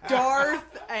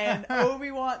Darth and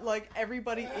Obi-Wan, like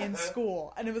everybody in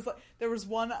school. And it was like there was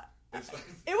one. It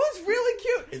was really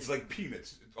cute. It's like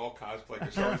Peanuts. It's all cosplay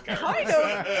for Star Wars characters. Kind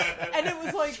of. And it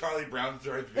was like Charlie Brown's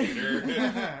Darth Vader.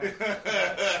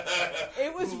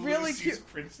 it was really Lucy's cute.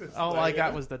 Princess All Leia. I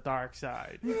got was the dark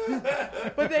side.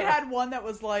 But they had one that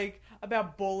was like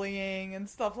about bullying and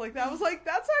stuff like that. I was like,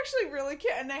 that's actually really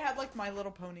cute. And they had like My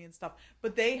Little Pony and stuff.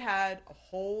 But they had a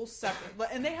whole separate,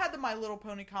 and they had the My Little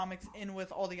Pony comics in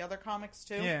with all the other comics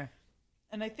too. Yeah.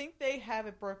 And I think they have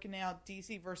it broken out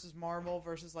DC versus Marvel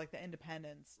versus like the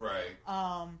independents. Right.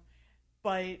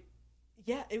 But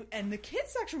yeah, and the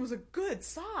kids section was a good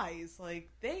size. Like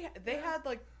they had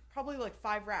like probably like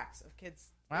 5 racks of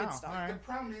kids stuff. All right. The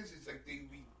problem is like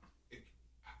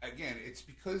again, it's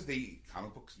because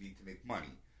comic books need to make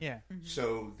money. Yeah.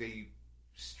 So they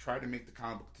try to make the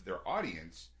comic book to their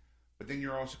audience, but then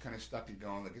you're also kind of stuck in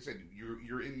going, like I said,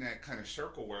 you're in that kind of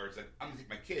circle where it's like, I'm going to take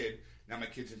my kid, now my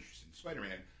kid's interested in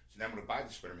Spider-Man, so now I'm going to buy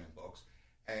the Spider-Man books,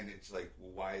 and it's like,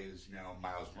 well, why is now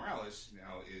Miles Morales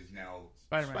now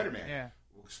Spider-Man? Yeah.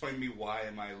 Well, explain to me why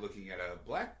am I looking at a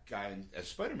black guy as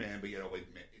Spider-Man, but yet,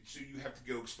 so you have to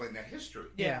go explain that history.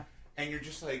 Yeah. And you're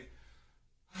just like,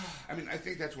 I mean, I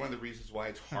think that's one of the reasons why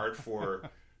it's hard for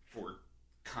the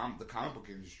comic book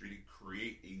industry to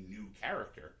create a new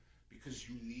character, because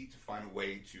you need to find a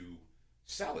way to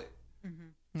sell it.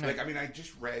 Mm-hmm. Like, I mean, I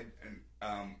just read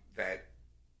that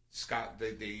Scott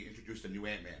they introduced a new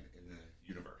Ant-Man in the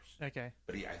universe. Okay.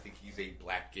 But I think he's a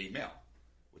black gay male,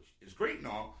 which is great and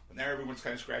all. But now everyone's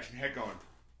kind of scratching their head, going,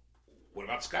 "What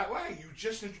about Scott Lang? You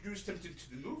just introduced him to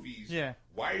the movies. Yeah.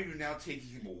 Why are you now taking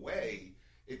him away?"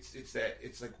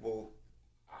 It's like, well,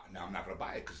 now I'm not going to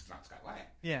buy it because it's not Scott Lang.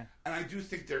 Yeah. And I do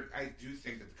think that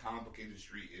the comic book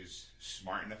industry is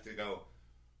smart enough to go,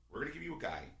 we're going to give you a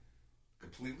guy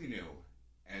completely new,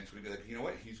 and it's going to be like, you know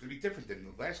what, he's going to be different than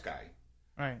the last guy.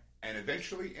 Right. And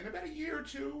eventually, in about a year or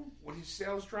two, when his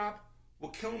sales drop,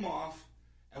 we'll kill him off,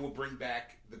 and we'll bring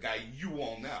back the guy you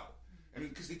all know. I mean,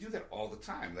 because they do that all the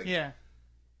time. Like, the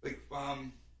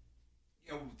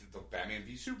Batman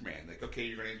v Superman. Like, okay,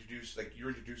 you're going to introduce, like,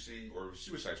 or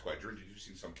Suicide Squad, you're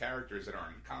introducing some characters that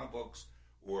aren't in comic books,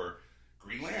 or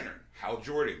Green Lantern. Hal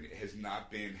Jordan has not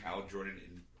been Hal Jordan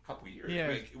in a couple of years. Yeah.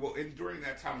 Like, well, and during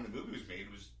that time when the movie was made,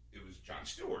 it was Jon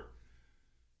Stewart.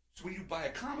 So when you buy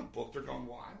a comic book, they're going,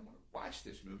 well, I don't want to watch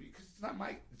this movie because it's not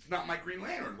my Green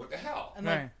Lantern. What the hell? And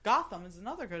then Gotham is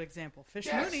another good example. Fish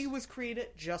Mooney was created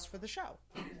just for the show.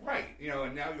 Right.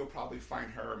 And now you'll probably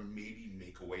find her maybe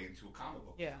make a way into a comic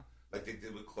book. Yeah. Like they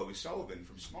did with Chloe Sullivan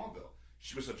from Smallville.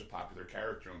 She was such a popular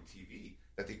character on TV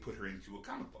that they put her into a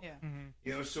comic book.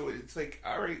 Yeah. So it's like,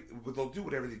 all right, well, they'll do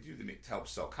whatever they do to help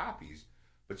sell copies,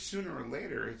 but sooner or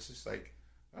later, it's just like,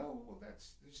 oh, well,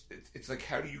 it's like,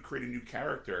 how do you create a new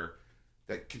character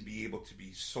that can be able to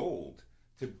be sold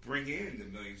to bring in the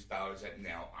millions of dollars that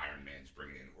now Iron Man's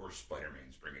bringing in or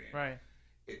Spider-Man's bringing in? Right.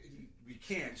 We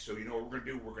can't. So you know what we're going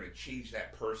to do? We're going to change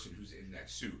that person who's in that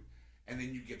suit, and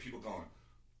then you get people going,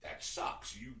 that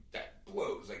sucks. That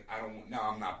blows. Like, I'm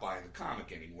not buying the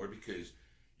comic anymore because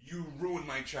you ruined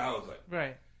my childhood.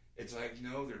 Right. It's like,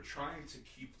 no, they're trying to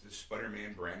keep the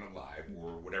Spider-Man brand alive,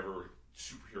 or whatever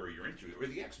superhero you're into, or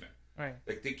the X-Men. Right.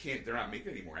 Like, they're not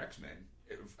making any more X-Men.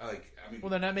 Well,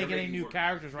 they're not making any new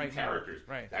characters right now.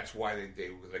 Right. That's why they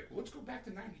were like, well, let's go back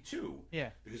to '92. Yeah.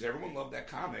 Because everyone loved that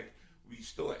comic.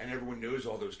 And everyone knows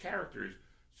all those characters,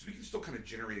 so we can still kind of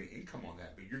generate an income on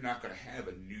that. But you're not going to have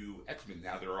a new X-Men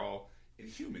now. They're all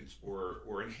Inhumans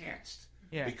or enhanced.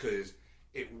 Yeah. Because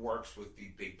it works with the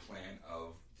big plan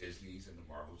of Disney's and the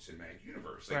Marvel Cinematic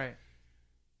Universe. Like, right.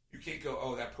 You can't go,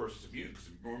 oh, that person's immune, because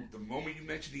the moment you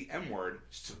mention the M word,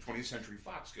 20th Century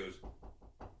Fox goes,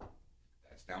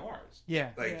 that's now ours. Yeah.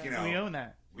 Like, we own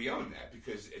that. We own that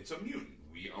because it's a mutant.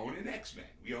 We own an X-Men.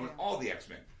 We own all the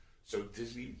X-Men. So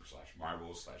Disney / Marvel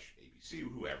 / ABC,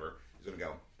 whoever, is going to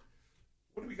go,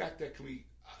 what do we got that can we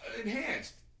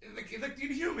enhanced? Like the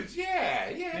Inhumans. Yeah,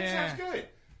 it sounds good.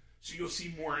 So you'll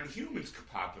see more Inhumans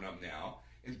popping up now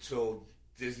until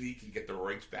Disney can get the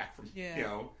rights back from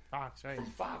Fox, right? From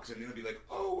Fox, and they'll be like,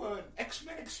 "Oh, an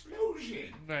X-Men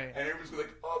explosion!" Right? And everyone's gonna be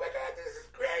like, "Oh my god, this is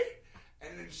great!"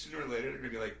 And then sooner or later, they're gonna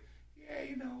be like, "Yeah,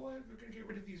 you know what? We're gonna get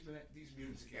rid of these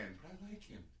mutants again, but I like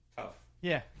him. Tough."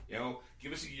 Yeah.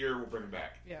 Give us a year, we'll bring him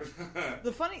back. Yeah.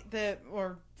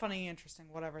 funny, interesting,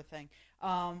 whatever thing.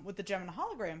 With the Gem and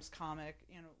Holograms comic,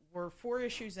 we're 4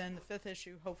 issues in. The 5th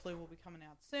issue hopefully will be coming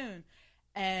out soon,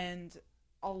 and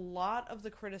a lot of the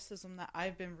criticism that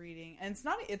I've been reading, and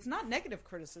it's not negative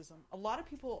criticism. A lot of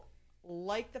people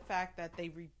like the fact that they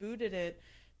rebooted it,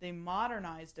 they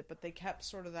modernized it, but they kept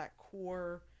sort of that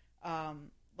core,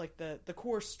 like the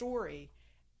core story.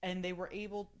 And they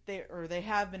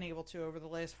have been able to, over the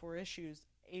last 4 issues,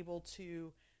 able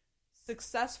to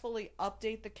successfully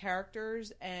update the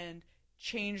characters and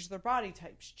change their body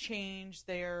types, change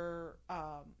their,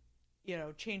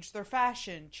 change their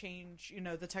fashion, change,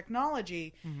 the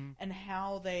technology and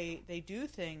how they do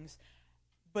things,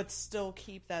 but still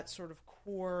keep that sort of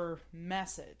core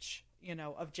message,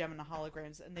 of Gem and the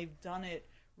Holograms. And they've done it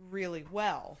really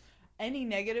well. Any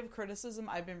negative criticism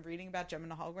I've been reading about Gem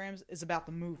and the Holograms is about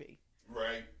the movie.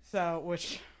 Right. So,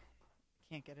 which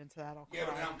can't get into that. But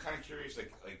now I'm kind of curious,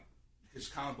 like because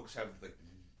comic books have like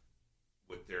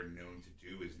what they're known to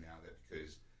do is now that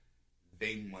because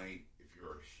they might, if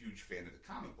you're a huge fan of the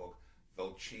comic book,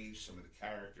 they'll change some of the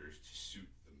characters to suit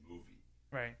the movie.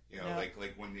 Right.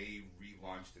 Like when they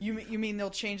relaunched the You mean they'll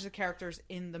change the characters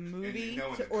in the movie?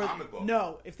 in the comic book.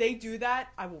 No, if they do that,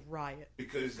 I will riot.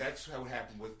 Because that's how it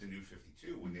happened with the New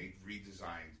 52 when they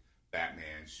redesigned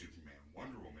Batman, Superman,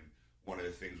 Wonder Woman. One of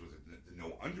the things was the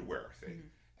no underwear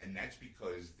thing, and that's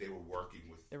because they were working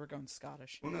with. They were going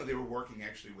Scottish. Well, no, they were working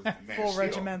actually with Man Full of Steel.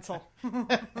 regimental.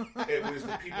 It was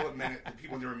the people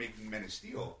when they were making Men of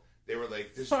Steel. They were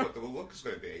like, "This is what the look is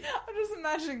going to be." I'm just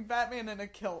imagining Batman in a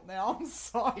kilt now. I'm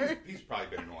sorry. He's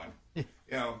probably been in one.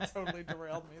 Totally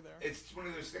derailed me there. It's one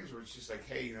of those things where it's just like,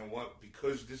 hey, you know what?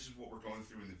 Because this is what we're going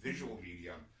through in the visual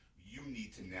medium, you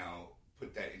need to now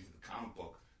put that into the comic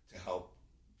book to help,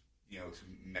 to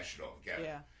mesh it all together.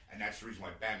 Yeah. And that's the reason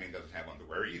why Batman doesn't have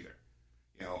underwear either.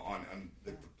 It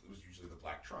was usually the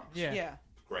black trunks. Yeah.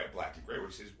 Black and gray,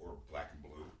 which is, or black and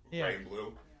blue, or gray and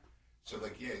blue. So, they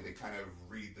kind of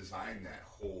redesigned that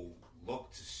whole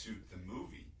look to suit the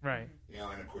movie. Right.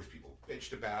 And of course people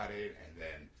bitched about it, and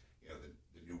then, the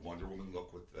new Wonder Woman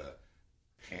look with the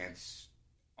pants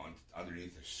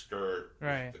underneath the skirt,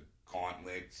 right, with the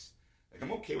gauntlets. Like,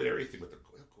 I'm okay with everything, but those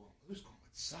gauntlets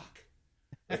suck.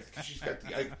 Like, she's got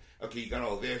you got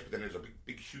all this, but then there's a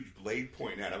big huge blade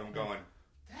pointing at him. I'm going,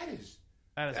 that is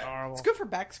horrible. It's good for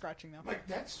back scratching, though. I'm like,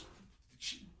 is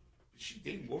she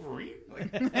dating Wolverine?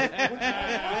 Like, what the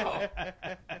hell?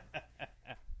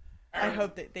 I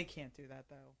hope that they can't do that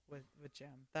though with Jim.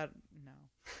 No.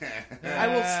 I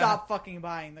will stop fucking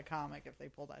buying the comic if they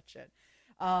pull that shit.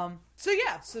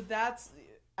 So that's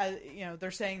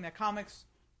they're saying that comics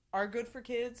are good for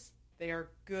kids. They are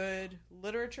good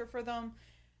literature for them.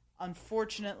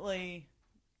 Unfortunately,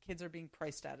 kids are being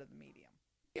priced out of the medium.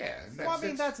 Yeah,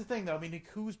 that's the thing, though. I mean, like,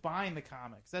 who's buying the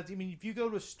comics? If you go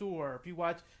to a store, if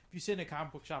you sit in a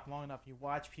comic book shop long enough, you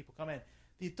watch people come in.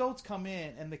 The adults come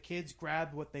in and the kids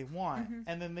grab what they want,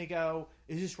 and then they go,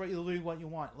 "Is this really what you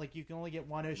want?" Like, you can only get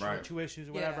one issue or 2 issues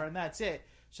or whatever, and that's it.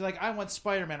 So, like, I want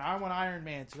Spider-Man, I want Iron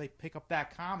Man, so they pick up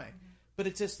that comic. But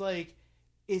it's just like,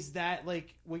 is that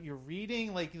like what you're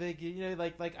reading? Like I don't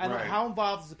know, how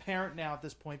involved is the parent now at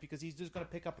this point, because he's just going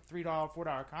to pick up a $3,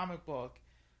 $4 comic book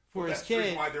for his that's kid. The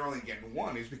reason why they're only getting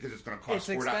one is because it's going to cost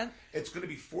 $4. It's going to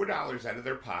be $4 out of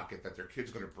their pocket that their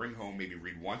kid's going to bring home, maybe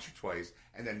read once or twice,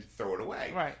 and then throw it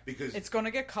away. Right. Because it's going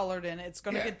to get colored in. It's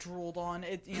going to get drooled on.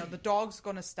 The dog's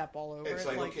going to step all over. It's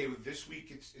like okay, this week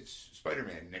it's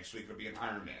Spider-Man. Next week it'll be an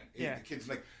Iron Man. The kid's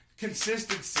like,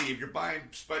 consistency. If you're buying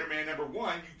Spider-Man number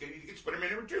 1, you need to get Spider-Man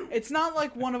number 2. It's not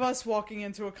like one of us walking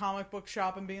into a comic book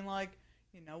shop and being like,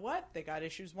 you know what? They got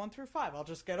issues 1 through 5. I'll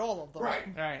just get all of them.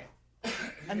 Right.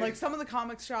 And like some of the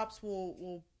comic shops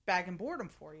will bag and board them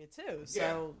for you too.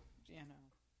 So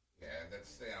Yeah,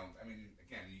 that's I mean,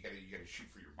 again, you got to shoot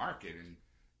for your market, and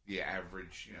the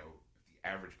average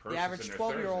person, the average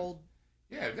 12-year-old.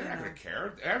 Yeah, they're not going to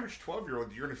care. The average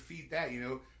 12-year-old, you're going to feed that.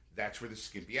 That's where the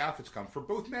skimpy outfits come for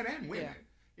both men and women.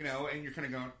 Yeah. And you're kind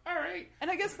of going, all right. And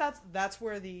I guess that's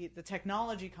where the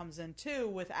technology comes in too,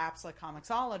 with apps like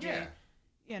Comixology.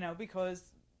 Yeah. Because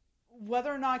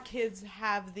whether or not kids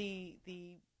have the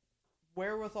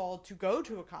wherewithal to go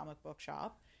to a comic book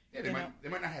shop, they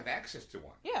might not have access to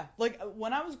one. Yeah, like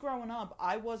when I was growing up,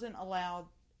 I wasn't allowed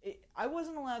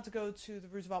to go to the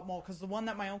Roosevelt Mall, because the one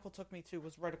that my uncle took me to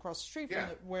was right across the street from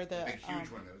where the big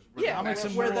huge one.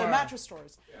 Where the mattress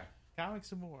stores. Yeah.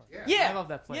 Comics and More. Yeah. I love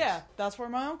that place. Yeah, that's where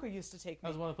my uncle used to take me. That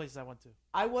was one of the places I went to.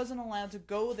 I wasn't allowed to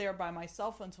go there by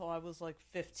myself until I was like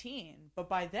 15. But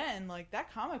by then, like,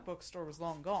 that comic book store was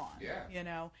long gone.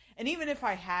 Yeah. And even if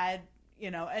I had,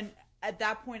 and at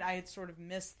that point I had sort of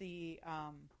missed the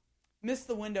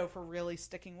window for really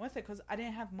sticking with it, because I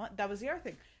didn't have money. That was the other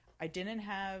thing. I didn't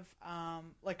have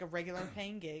like a regular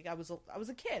paying gig. I was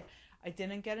a kid. I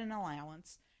didn't get an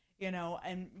allowance.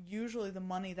 And usually the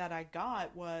money that I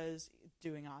got was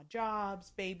doing odd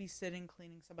jobs, babysitting,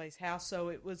 cleaning somebody's house. So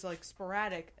it was like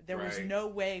sporadic. There was no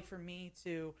way for me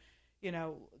to,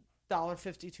 $1.50,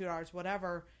 $2,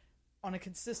 whatever, on a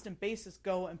consistent basis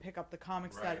go and pick up the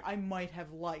comics that I might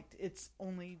have liked. It's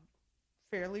only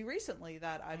fairly recently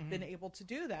that I've been able to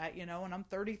do that, and I'm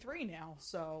 33 now.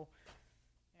 So,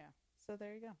 yeah. So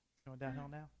there you go. Going downhill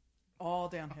now. All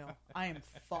downhill. I am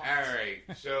fucked. All right.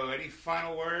 So, any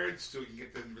final words so we can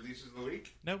get the releases of the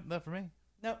week? Nope, not for me.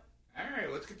 Nope. All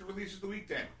right, let's get the releases of the week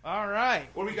then. All right.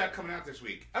 What do we got coming out this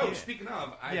week? Oh, speaking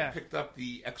of, I picked up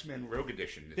the X-Men Rogue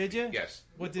Edition. Did you? Yes.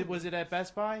 Was it at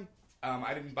Best Buy?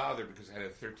 I didn't bother because I had a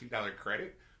 $13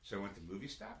 credit, so I went to Movie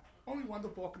Stop. Only wound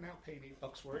up walking out paying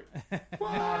 $8 for it.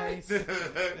 Nice.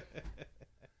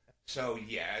 So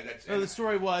yeah, that's. So the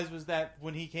story was that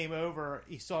when he came over,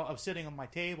 he saw I was sitting on my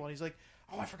table, and he's like,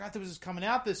 "Oh, I forgot this was coming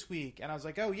out this week." And I was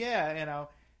like, "Oh yeah,"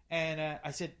 And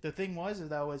I said the thing was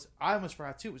I almost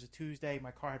forgot too. It was a Tuesday.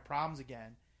 My car had problems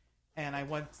again, and I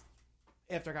went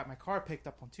after I got my car picked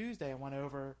up on Tuesday. I went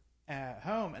over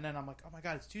home, and then I'm like, "Oh my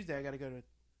god, it's Tuesday. I got to go to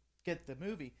get the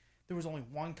movie." There was only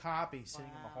one copy sitting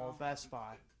in the whole Best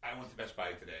Buy. I went to Best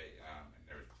Buy today, and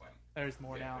there was plenty. There's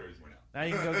more now. There is more now. Now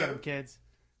you can go get them, kids.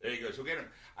 There you go. So get them.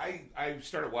 I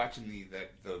started watching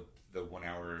the 1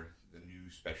 hour, the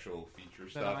new special feature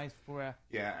stuff. Nice for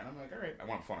yeah, and I'm like, all right. I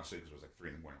want to fall asleep because it was like 3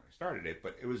 in the morning when I started it,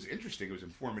 but it was interesting. It was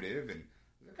informative, and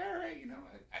I was like, all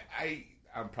right,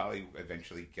 I'll probably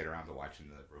eventually get around to watching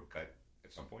the road cut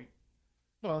at some point.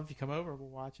 Well, if you come over, we'll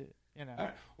watch it.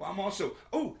 Right. Well, I'm also.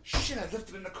 Oh shit! I left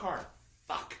it in the car.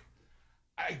 Fuck.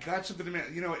 I got something to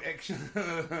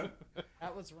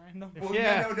That was random. Well,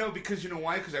 no, because you know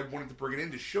why? Because I wanted to bring it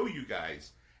in to show you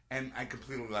guys, and I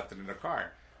completely left it in the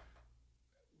car.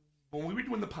 When we were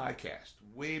doing the podcast,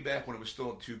 way back when it was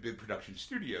still at 2 Big Production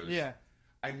Studios,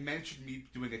 I mentioned me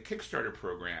doing a Kickstarter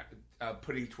program,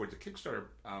 putting towards a Kickstarter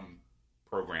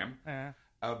program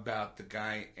about the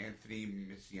guy Anthony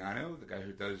Misiano, the guy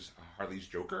who does Harley's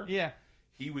Joker. Yeah.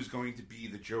 He was going to be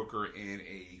the Joker in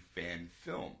a fan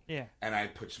film. Yeah. And I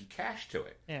put some cash to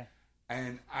it. Yeah.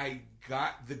 and I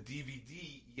got the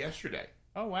DVD yesterday.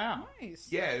 Oh wow! Nice.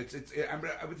 Yeah, the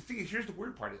thing is, here's the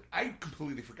weird part: is I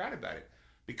completely forgot about it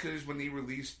because when they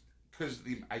released,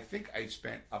 I think I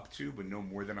spent up to, but no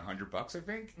more than $100. I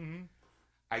think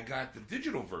I got the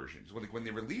digital versions when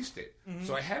they released it,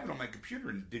 so I have it on my computer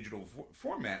in digital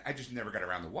format. I just never got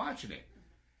around to watching it,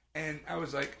 and I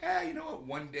was like, you know what?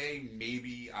 One day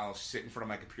maybe I'll sit in front of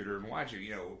my computer and watch it,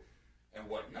 and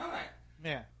whatnot.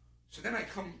 Yeah. So then I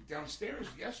come downstairs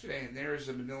yesterday, and there's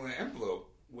a manila envelope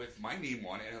with my name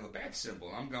on it and a bat symbol.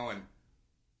 And I'm going.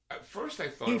 At first, I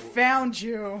thought He found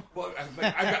you. Well,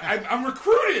 I'm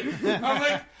recruited. I'm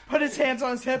like, Put his hands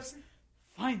on his hips.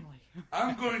 Finally.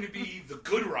 I'm going to be the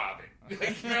good Robin.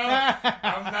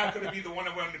 I'm not going to be the one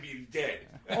that wanted to be dead.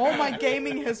 All my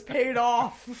gaming has paid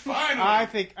off.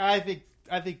 Finally, I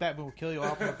think Batman will kill you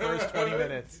off in the first 20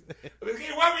 minutes.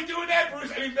 Why are we doing that,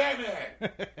 Bruce? I mean,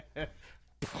 Batman.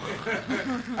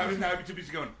 I'd be too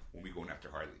busy going. When we going after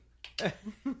Harley?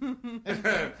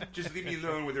 Just leave me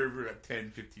alone with her for about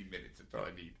 10, 15 minutes. That's all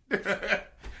I need.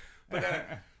 But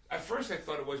at first I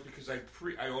thought it was because I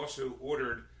also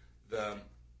ordered the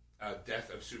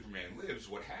Death of Superman Lives.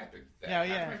 What happened? That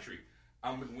documentary.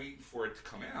 I've been waiting for it to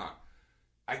come out.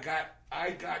 I got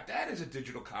that as a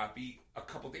digital copy a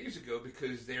couple days ago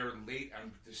because they're late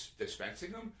on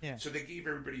dispensing them. Yeah. So they gave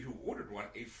everybody who ordered one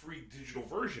a free digital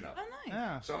version of it. Oh, nice.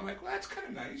 Yeah. So I'm like, well, that's kind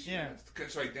of nice. Yeah.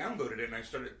 So I downloaded it and I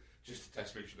started just to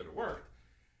test, make sure that it worked.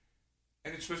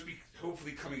 And it's supposed to be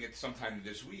hopefully coming at sometime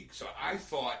this week. So I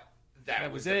thought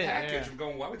that was the package. Yeah. I'm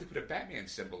going, why would they put a Batman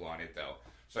symbol on it, though?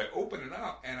 So I open it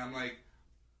up and I'm like,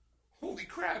 holy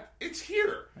crap, it's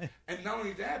here. And not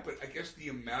only that, but I guess the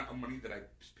amount of money that I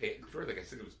paid for, like I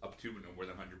said, it was up to no more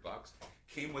than $100,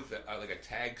 came with a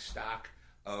tag stock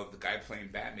of the guy playing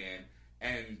Batman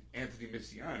and Anthony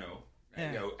Misiano,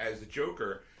 as the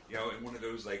Joker, in one of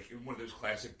those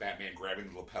classic Batman grabbing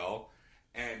the lapel,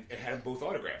 and it had them both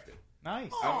autographed it.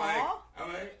 Nice. I'm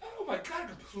like, oh my god,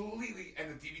 completely. And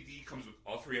the DVD comes with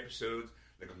all 3 episodes,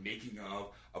 like a making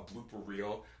of, a blooper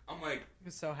reel. I'm like, He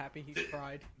was so happy he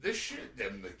cried. this shit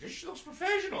looks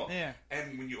professional. Yeah.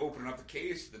 And when you open up the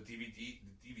case, the DVD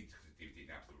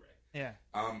now Blu-ray. Yeah.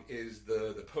 Is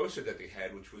the poster that they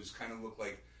had, which was kind of looked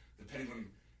like, depending on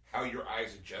how your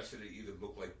eyes adjusted, it either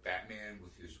looked like Batman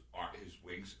with his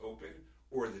wings open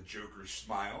or the Joker's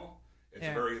smile. It's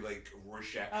a very like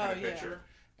Rorschach kind of picture,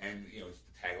 and the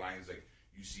tagline is like,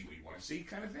 "You see what you want to see,"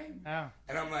 kind of thing. Oh.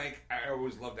 And I'm like, I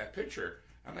always loved that picture.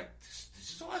 I'm like, this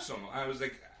is awesome. I was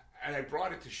like, and I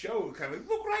brought it to show, kind of like,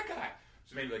 look what I got.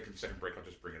 So maybe like in second break, I'll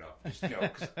just bring it up, just,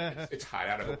 because it's hot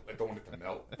out. I don't want it to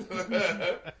melt.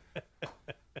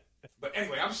 But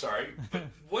anyway, I'm sorry. But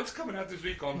what's coming out this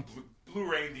week on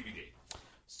Blu-ray and DVD?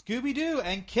 Scooby-Doo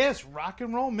and Kiss Rock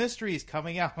and Roll Mysteries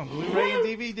coming out on Blu-ray and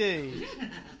DVD.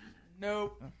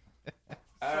 Nope.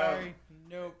 Sorry.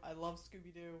 Nope. I love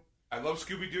Scooby-Doo. I love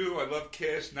Scooby-Doo. I love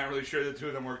Kiss. Not really sure the two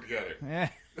of them work together.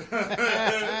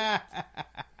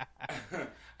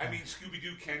 I mean,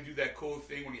 Scooby-Doo can do that cool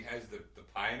thing when he has the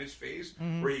pie in his face,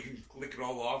 where he can lick it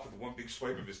all off with one big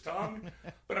swipe of his tongue.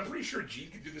 But I'm pretty sure Gene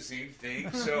can do the same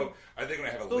thing. So are they going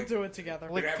to have a They'll do it together.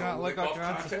 lick-off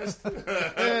contest?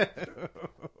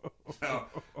 So,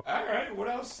 all right, what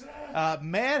else?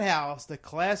 Madhouse, the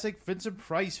classic Vincent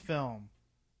Price film.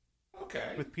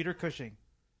 Okay. With Peter Cushing.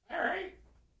 All right.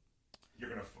 You're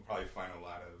going to probably find a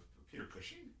lot of Peter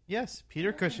Cushing? Yes,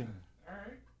 Peter Cushing. All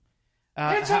right.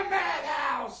 It's a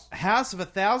madhouse! House of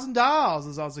 $1,000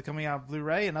 is also coming out on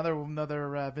Blu-ray. Another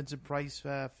Vincent Price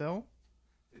film.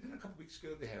 Didn't a couple weeks ago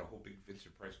they had a whole big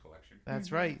Vincent Price collection?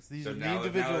 That's right. So these are the now,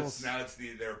 individuals. Now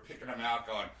they're picking them out,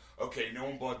 going, okay, no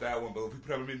one bought that one, but if we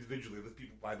put them individually, let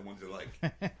people buy the ones they like.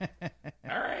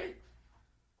 All right.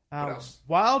 What else?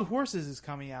 Wild Horses is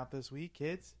coming out this week,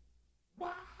 kids.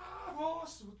 Wild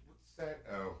Horses? What's that?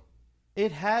 Oh.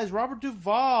 It has Robert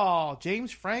Duvall,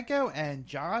 James Franco, and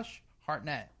Josh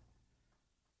Hartnett.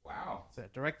 Wow. It's a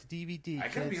direct-to-DVD. I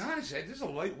gotta be honest, Ed, this is a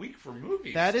light week for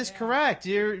movies. That is correct.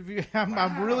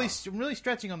 I'm really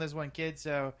stretching on this one, kid.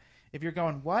 So if you're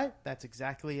going, what? That's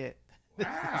exactly it.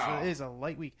 Wow. It is a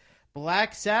light week.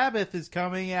 Black Sabbath is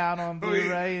coming out on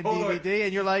Blu-ray and DVD,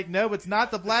 and you're like, no, it's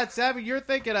not the Black Sabbath you're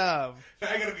thinking of.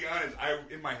 I gotta be honest.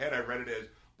 In my head, I read it as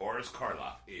Boris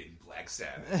Karloff in Black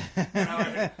Sabbath. And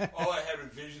all I had were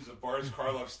visions of Boris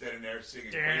Karloff standing there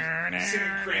singing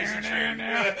crazy tune.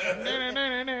 I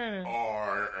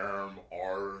am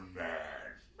Iron Man.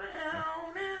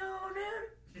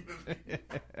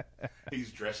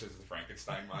 He's dressed as the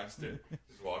Frankenstein monster,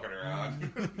 just walking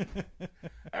around.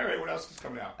 All right, what else is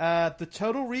coming out? The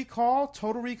Total Recall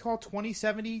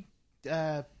 2070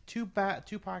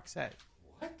 Tupac set.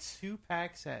 What?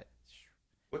 2-pack set.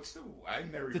 What's the? I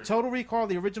never. The even... Total Recall,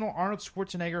 the original Arnold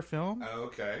Schwarzenegger film. Oh,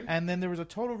 okay. And then there was a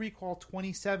Total Recall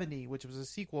 2070, which was a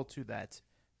sequel to that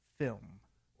film.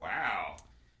 Wow.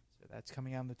 So that's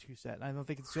coming out in the 2 set. I don't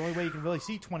think it's the only way you can really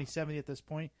see 2070 at this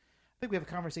point. I think we have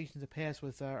a conversation to pass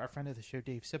with our friend of the show,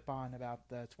 Dave Sipon, about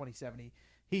the 2070.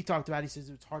 He talked about it. He says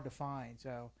it's hard to find.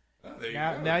 So There you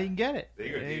now, go. now you can get it. There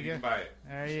you go. Dave, you can buy it.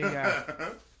 There you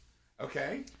go.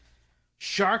 Okay.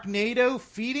 Sharknado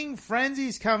Feeding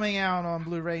Frenzy's coming out on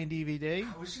Blu-ray and DVD.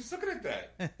 I was just looking at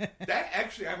that. That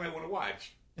actually I might want to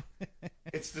watch.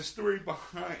 It's the story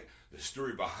behind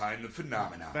the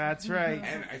phenomenon. That's right.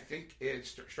 And I think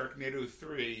it's Sharknado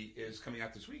 3 is coming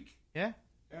out this week. Yeah.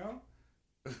 You know?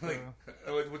 Like,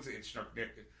 what's it? It's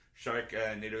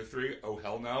Sharknado 3? Oh,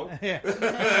 hell no.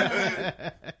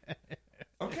 Yeah.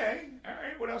 Okay. All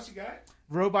right. What else you got?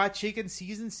 Robot Chicken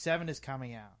Season 7 is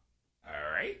coming out.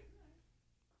 All right.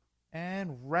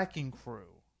 And Wrecking Crew.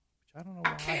 Which I don't know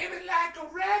why. I came in like a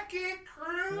wrecking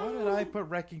crew. Why did I put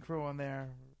Wrecking Crew on there?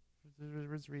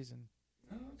 There's a reason.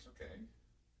 No, it's okay.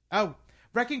 Oh,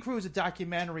 Wrecking Crew is a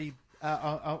documentary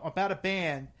about a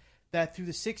band that through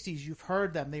the 60s you've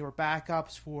heard them. They were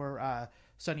backups for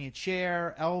Sonny and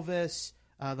Cher, Elvis,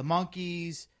 the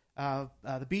Monkees,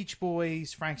 the Beach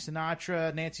Boys, Frank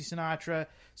Sinatra, Nancy Sinatra.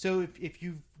 So if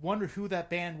you wonder who that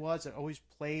band was that always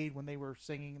played when they were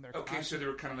singing in their Okay, so they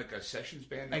were kind of like a sessions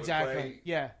band that exactly. would play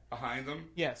Yeah. behind them?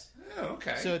 Yes. Oh,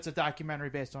 okay. So it's a documentary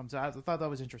based on. So I thought that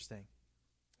was interesting.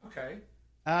 Okay.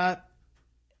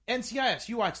 NCIS,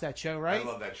 you watched that show, right? I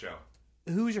love that show.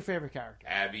 Who's your favorite character?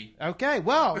 Abby. Okay,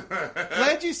 well,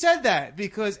 glad you said that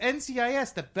because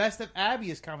NCIS, the best of Abby,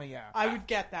 is coming out. I would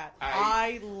get that.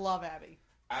 I love Abby.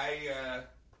 Yeah,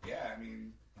 I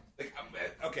mean, like,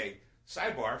 okay,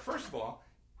 sidebar. First of all,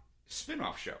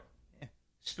 spin-off show. Yeah.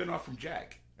 Spin-off from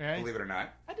Jag, Right. believe it or not.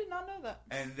 I did not know that.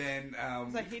 And then,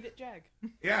 Because I hated Jag.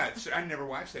 yeah, I never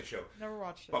watched that show. Never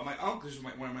watched it. But my uncle, this is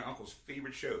one of my uncle's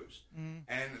favorite shows.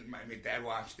 And my dad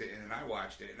watched it, and then I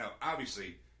watched it. Now,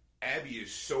 obviously, Abby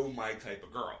is so my type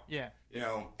of girl. Yeah. You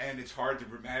know, and it's hard to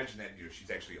imagine that, she's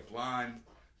actually a blonde.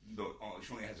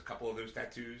 She only has a couple of those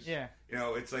tattoos. Yeah. You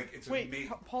know, it's like, it's Wait,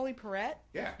 amazing. Paulie Perrette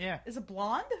Yeah. is a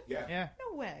blonde? Yeah. Yeah.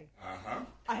 No way. Uh-huh.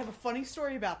 I have a funny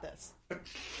story about this. A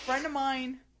friend of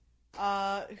mine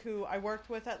who I worked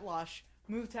with at Lush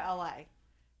moved to LA.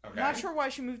 Okay. Not sure why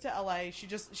she moved to LA.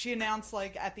 She announced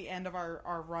like at the end of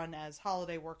our run as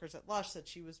holiday workers at Lush that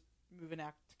she was moving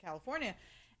out to California,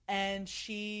 and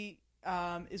she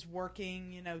is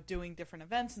working, doing different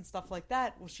events and stuff like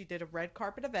that. Well, she did a red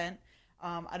carpet event.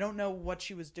 I don't know what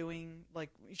she was doing. Like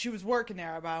she was working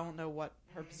there, but I don't know what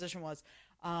her position was.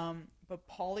 But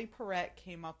Paulie Perrette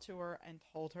came up to her and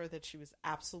told her that she was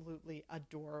absolutely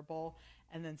adorable.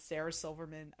 And then Sarah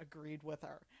Silverman agreed with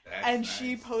her. That's and nice.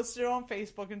 she posted it on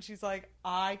Facebook and she's like,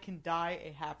 I can die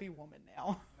a happy woman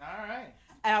now. All right.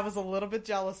 And I was a little bit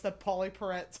jealous that Paulie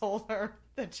Perrette told her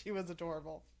that she was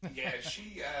adorable. Yeah,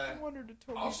 she, I wanted to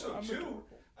tell also, I'm too, adorable.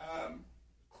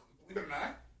 believe it or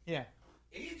not, Yeah.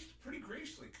 aged pretty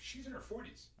gracefully, because she's in her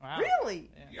 40s. Wow. Really?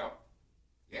 Yeah. Yep.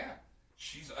 Yeah.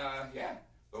 She's, yeah.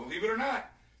 Believe it or not,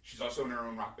 she's also in her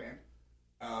own rock band.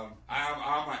 I'm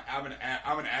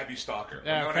an Abby stalker.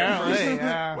 Yeah, when apparently,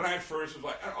 yeah. When I first was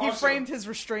like, He also, framed his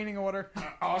restraining order.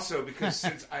 Also, because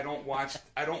since I don't watch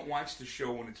the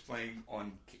show when it's playing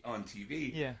on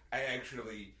TV. Yeah. I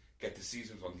actually get the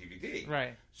seasons on DVD.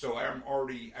 Right. So I'm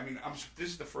already. I mean, this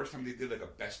is the first time they did like a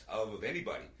best of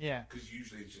anybody. Yeah. Because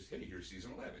usually it's just, hey, here's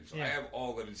season 11. So Yeah. I have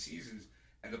all 11 seasons,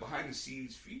 and the behind the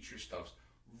scenes feature stuff's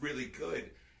really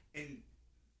good. And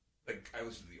like I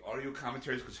listen to the audio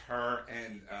commentaries because her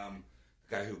and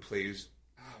the guy who plays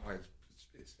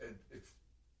it's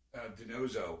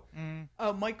Denozo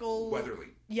Michael Weatherly.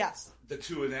 Yes. The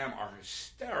two of them are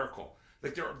hysterical.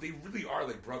 Like they really are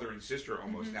like brother and sister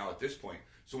almost now at this point.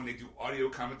 So when they do audio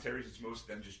commentaries, it's most of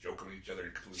them just joking with each other.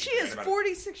 And completely She is forgetting about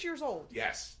 46 years old. it.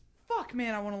 Yes. Fuck,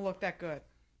 man, I want to look that good.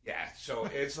 Yeah. So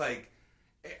it's like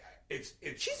it's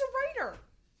She's a writer.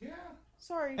 yeah.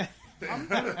 Sorry. Like,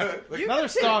 Another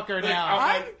stalker now.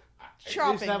 I'm This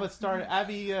chopping. that would start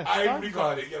Abby. I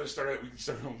recall it. Yeah, we can start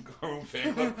our own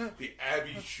fan club, the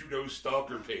Abby Shudo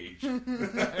Stalker page.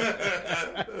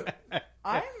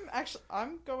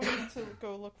 I'm going to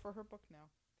go look for her book now.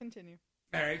 Continue.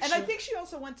 All right, And so I think she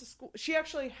also went to school. She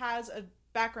actually has a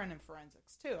background in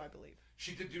forensics too, I believe.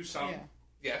 she did do some. Yeah.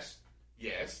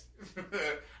 Yes.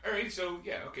 All right. So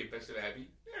yeah. Okay. Best of Abby.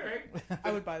 All right.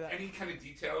 I would buy that. Any kind of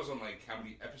details on like how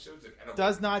many episodes? Like, I don't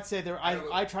Does not say there. I don't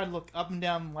know. I tried to look up and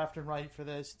down, left and right for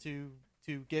this to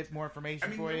get more information I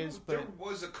mean, for you. there But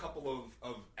was a couple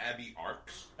of Abby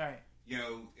arcs. all right.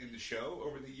 in the show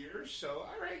over the years. So,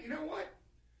 all right, you know what?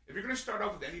 If you're going to start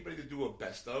off with anybody to do a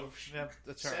best of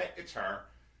that's her. set, it's her.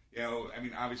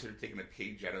 Obviously they're taking a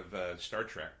page out of Star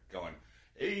Trek, going,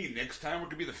 hey, next time we're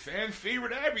going to be the fan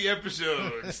favorite Abby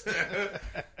episodes.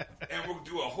 And we'll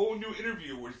do a whole new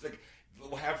interview where it's like,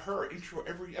 we'll have her intro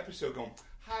every episode going,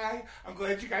 hi, I'm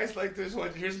glad you guys like this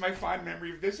one. Here's my fond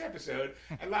memory of this episode.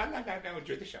 And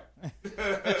enjoy the show.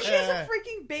 She has a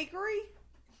freaking bakery.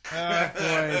 Oh,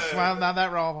 boy. Well, now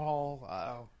that rabbit hole.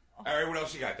 Uh-oh. All right, what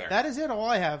else you got there? That is it. All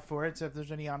I have for it. So if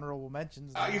there's any honorable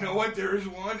mentions, you know what? There is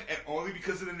one, and only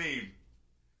because of the name: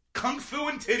 Kung Fu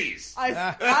and Titties. I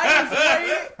was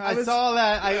waiting. I saw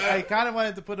that. I kind of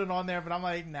wanted to put it on there, but I'm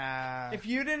like, nah. If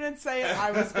you didn't say it, I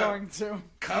was going to.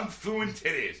 Kung Fu and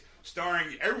Titties,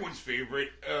 starring everyone's favorite,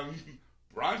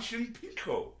 Bronson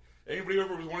Pinchot. Anybody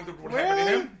ever was wondering what happened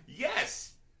to him?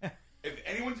 Yes. If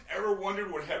anyone's ever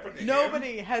wondered what happened to him,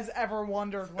 nobody has ever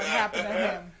wondered what happened to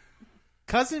him.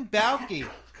 Cousin Balky.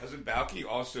 Cousin Balky,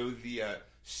 also the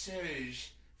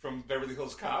Sage from Beverly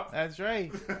Hills Cop. That's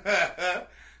right.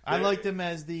 I liked him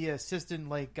as the assistant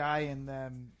guy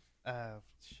in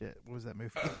shit. What was that movie?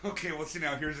 Okay, well, see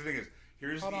now. Here's the thing: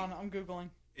 Hold on, I'm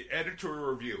googling. Editorial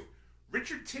review.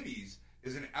 Richard Titties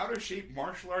is an out-of-shape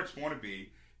martial arts wannabe.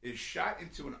 Is shot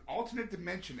into an alternate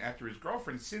dimension after his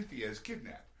girlfriend Cynthia is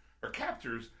kidnapped. Her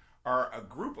captors are a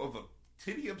group of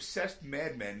titty-obsessed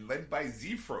madmen led by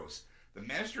Zephros, the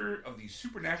master of the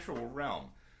supernatural realm.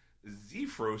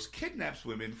 Zephros kidnaps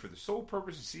women for the sole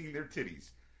purpose of seeing their titties.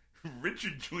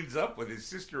 Richard joins up with his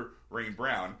sister, Rain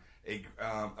Brown, a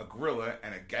gorilla,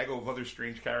 and a gaggle of other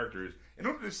strange characters in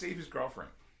order to save his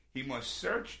girlfriend. He must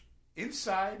search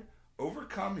inside,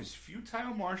 overcome his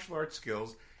futile martial arts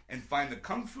skills, and find the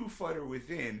kung fu fighter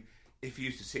within if he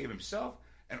is to save himself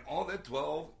and all that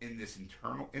dwell in this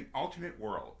alternate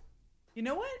world. You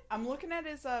know what? I'm looking at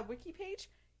his wiki page.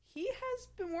 He has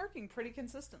been working pretty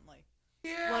consistently.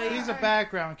 Yeah, he's a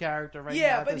background character now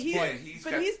at this point.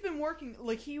 He's been working.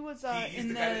 He was he's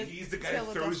in he's the guy that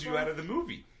throws you out of the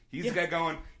movie. He's the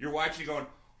guy you're watching going,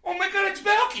 oh my god, it's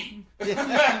Balky! He's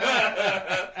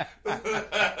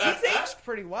aged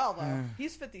pretty well, though.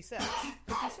 He's 56.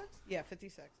 56? Yeah,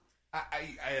 56.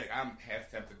 I'm half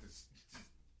tempted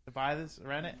to buy this,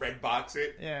 rent it, red box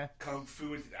it. Yeah, Kung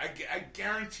Fu. I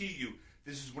guarantee you,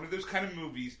 this is one of those kind of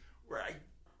movies where I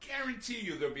guarantee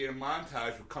you there'll be a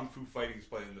montage with Kung Fu fighting is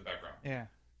playing in the background. Yeah,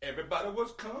 everybody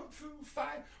was Kung Fu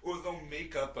fight, or they'll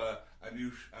make up a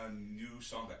new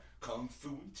song like Kung Fu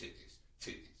and titties,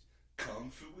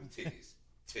 Kung Fu and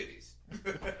titties.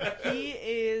 He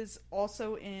is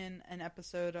also in an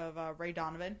episode of Ray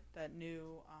Donovan, that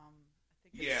new.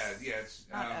 It's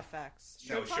not FX. Showtime?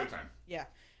 No, it's Showtime. Yeah.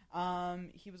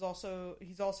 He's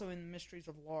also in Mysteries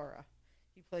of Laura.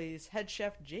 He plays head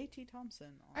chef J.T.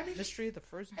 Thompson on Mystery of the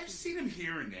Frozen I've seen him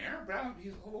here and there, but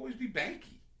he'll always be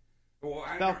Banky. Well,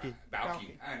 Balky.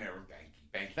 I never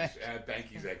Banky.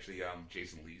 Banky's actually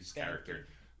Jason Lee's character.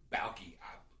 Balky.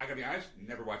 I gotta be honest,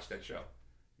 never watched that show.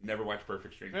 Never watched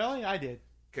Perfect Strangers. Really? I did.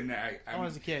 I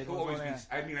was a kid. He'll always be,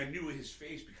 I knew his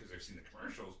face because I've seen the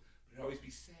commercials, but it'd always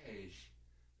be Sage.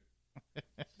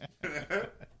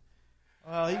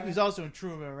 Well, he was also in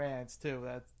Truman Ranch too.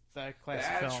 That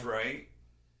classic film. That's right.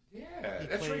 Yeah,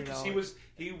 that's right. Because he was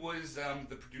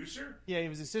the producer. Yeah, he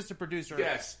was assistant producer.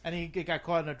 Yes, and he got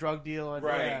caught in a drug deal. And,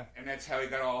 right, and that's how he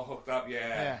got all hooked up.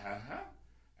 Yeah. Uh-huh.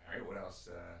 All right. What else?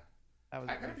 I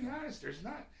gotta be honest. There's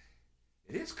not.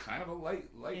 It is kind of a light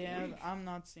yeah, week. I'm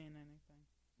not seeing anything.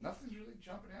 Nothing's really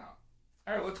jumping out.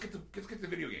 All right, let's get to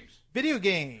video games. Video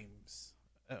games.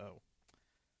 Uh-oh.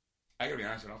 I gotta be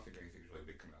honest. I don't think anything's really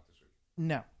big coming out this week.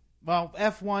 No. Well,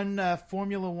 F1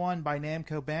 Formula One by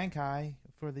Namco Bandai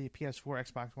for the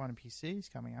PS4, Xbox One, and PC is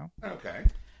coming out. Okay.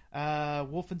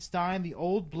 Wolfenstein: The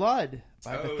Old Blood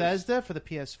by Bethesda for the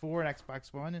PS4 and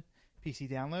Xbox One and PC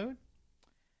download.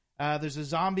 There's a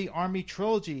Zombie Army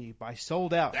Trilogy by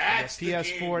Sold Out for the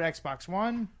PS4 and Xbox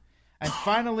One. And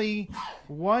finally,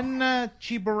 one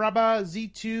Chibaraba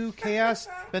Z2 Chaos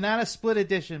Banana Split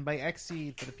Edition by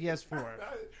Xseed for the PS4.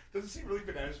 Does it seem really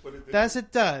Banana Split Edition? Yes,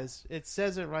 it does. It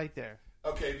says it right there.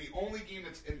 Okay, the only game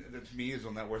that to me is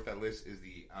on that list is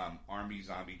the Army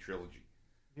Zombie Trilogy.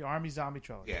 The Army Zombie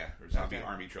Trilogy. Yeah, or Zombie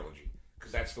Army Trilogy.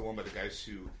 Because that's the one by the guys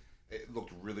who... It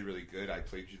looked really, really good. I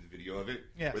played you the video of it.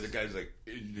 Yes. Where the guy's like,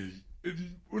 in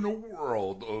a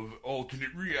world of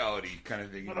alternate reality kind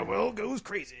of thing. When the world goes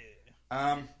crazy.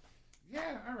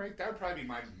 Yeah, all right. That would probably be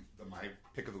my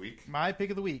pick of the week. My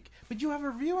pick of the week. But you have a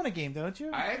review on a game, don't you?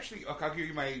 I'll give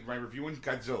you my review on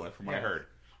Godzilla from what I heard.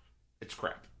 It's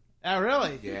crap. Oh,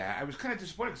 really? Yeah, I was kind of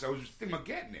disappointed because I was just thinking about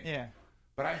getting it. Yeah.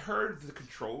 But I heard the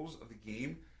controls of the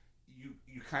game,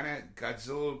 you kind of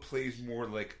Godzilla plays more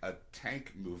like a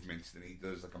tank movements than he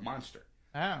does like a monster.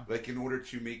 Oh. Like in order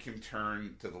to make him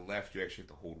turn to the left, you actually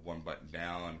have to hold one button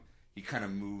down. He kind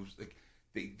of moves like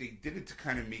they did it to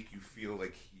kind of make you feel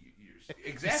like you're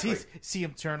exactly see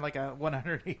him turn like a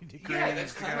 180 degrees. Yeah,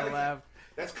 that's kind of like, left.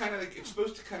 That's kind of like it's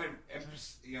supposed to kind of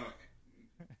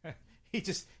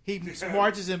He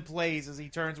marches in place as he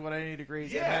turns 180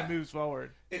 degrees and then moves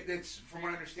forward. It's from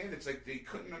what I understand, it's like they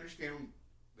couldn't understand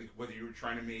like whether you were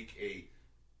trying to make a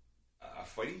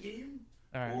fighting game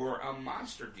or a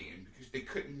monster game because they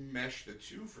couldn't mesh the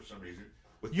two for some reason.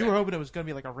 You were hoping it was going to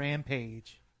be like a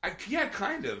Rampage. Yeah,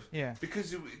 kind of. Yeah,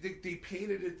 because they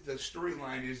painted it. The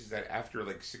storyline is that after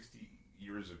like 60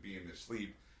 years of being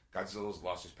asleep, Godzilla's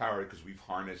lost his power because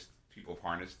people have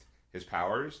harnessed his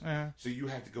powers. So you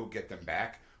have to go get them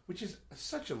back, which is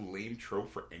such a lame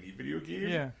trope for any video game.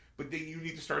 Yeah. But then you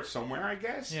need to start somewhere, I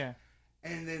guess. Yeah.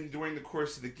 And then during the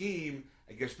course of the game,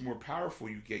 I guess the more powerful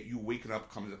you get, you waking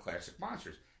up comes the classic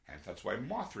monsters. And that's why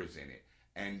Mothra's in it.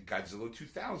 And Godzilla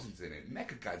 2000's in it.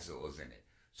 Mechagodzilla's in it.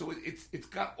 So it's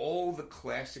got all the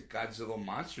classic Godzilla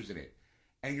monsters in it.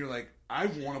 And you're like, I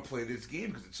want to play this game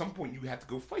because at some point you have to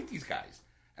go fight these guys.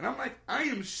 And I'm like, I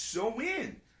am so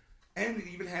in. And it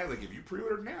even had, like, if you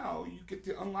pre-order now, you get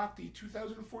to unlock the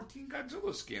 2014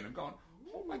 Godzilla skin. I'm going,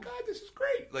 oh my God, this is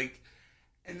great. Like,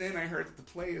 and then I heard that the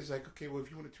play is like, okay, well, if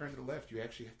you want to turn to the left, you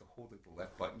actually have to hold like, the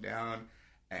left button down.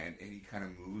 And he kind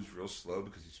of moves real slow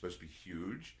because he's supposed to be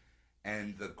huge.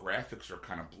 And the graphics are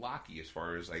kind of blocky as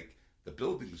far as, like, the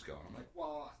buildings go. And I'm like,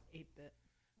 well... 8-bit.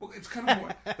 Well, it's kind of more...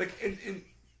 like,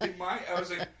 I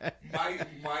was like,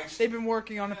 my... They've been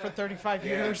working on it for 35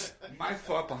 years. My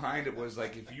thought behind it was,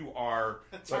 like, if you are...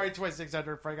 Sorry,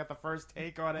 2600, I got the first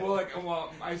take on it.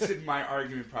 Well, I said my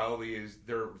argument probably is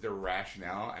their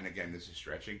rationale, and again, this is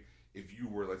stretching. If you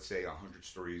were, let's say, 100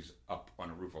 stories up on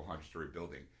a roof of a 100-story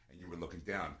building, and you were looking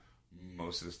down,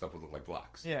 most of the stuff would look like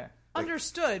blocks. Yeah. Like,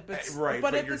 understood, but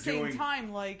at the same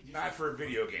time, like... Not for a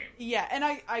video game. Yeah, and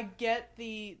I get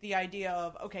the idea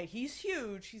of, okay, he's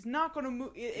huge, he's not going to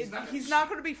move... He's not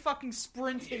going to be fucking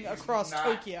sprinting across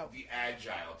Tokyo. The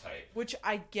agile type. Which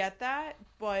I get that,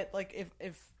 but, like,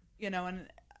 if you know, and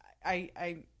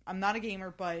I'm not a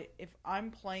gamer, but if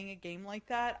I'm playing a game like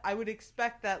that, I would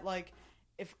expect that, like,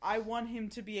 if I want him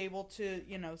to be able to,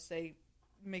 you know, say,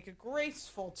 make a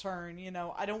graceful turn, you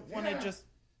know, I don't want to just...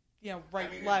 You know,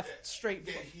 left, straight.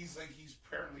 Yeah, he's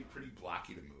apparently pretty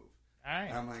blocky to move. All right.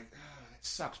 And I'm like, oh, that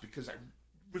sucks because I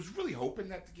was really hoping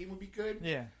that the game would be good.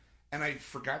 Yeah. And I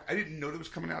forgot. I didn't know that it was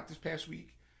coming out this past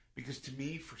week because to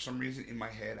me, for some reason, in my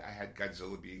head, I had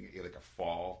Godzilla being like a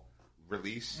fall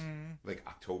release, like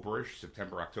October-ish,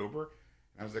 September, October.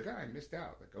 And I was like, oh, I missed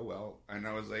out. Like, oh, well. And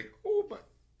I was like, oh, but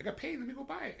I got paid. Let me go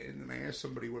buy it. And then I asked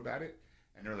somebody what about it.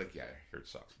 And they're like, yeah, I heard it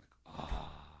sucks. I'm like,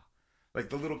 ah. Like,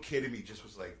 the little kid in me just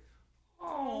was like,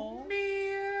 oh,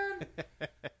 man.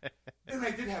 Then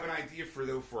I did have an idea for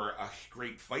a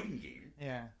great fighting game.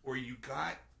 Yeah. Where you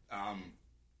got,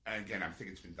 and again, I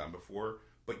think it's been done before,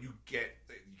 but you get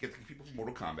the people from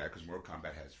Mortal Kombat, because Mortal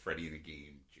Kombat has Freddy in the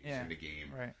game, Jason in the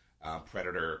game,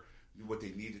 Predator. What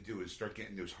they need to do is start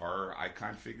getting those horror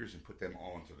icon figures and put them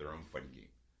all into their own fighting game.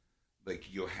 Like,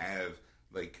 you'll have...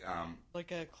 Like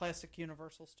a classic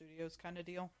Universal Studios kind of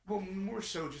deal. Well, more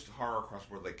so just horror across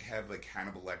the board. Like have like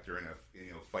Hannibal Lecter in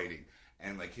a fighting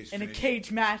and like his in a cage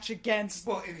match against.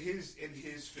 Well, in his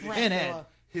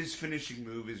finishing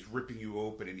move is ripping you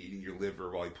open and eating your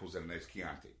liver while he pulls out a nice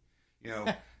Chianti. You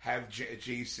know, have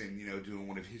Jason, you know, doing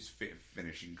one of his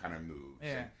finishing kind of moves.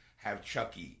 Yeah. And have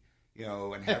Chucky, you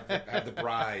know, and have the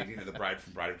bride, you know, the bride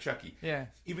from Bride of Chucky. Yeah.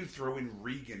 Even throw in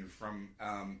Regan from.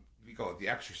 We call it The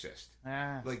Exorcist.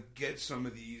 Like, get some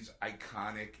of these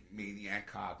iconic Maniac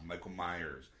Cop, Michael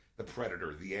Myers, the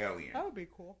Predator, the Alien. That would be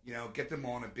cool. You know, get them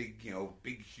all in a big,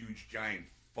 huge, giant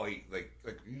fight, like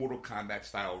Mortal Kombat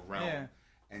style realm,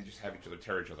 and just have each other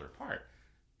tear each other apart.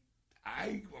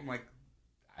 I'm like,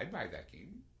 I'd buy that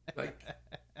game. Like,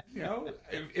 you know,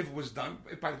 if it was done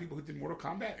by the people who did Mortal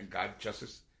Kombat and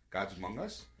God's Among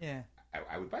Us,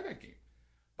 I would buy that game.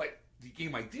 But the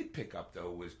game I did pick up, though,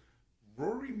 was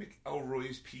Rory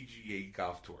McIlroy's PGA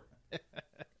Golf Tour.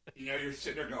 You know, you're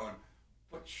sitting there going,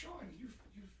 "But Sean, you've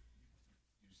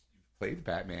played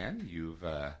Batman. You've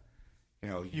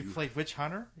played Witch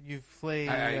Hunter. You've played.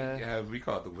 We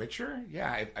call it The Witcher.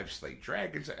 Yeah, I've slayed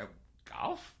dragons.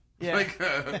 Golf. Yeah, like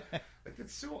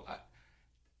it's so.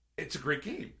 It's a great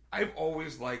game. I've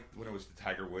always liked when it was the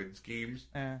Tiger Woods games.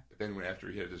 But then after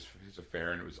he had his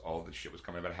affair and it was all the shit was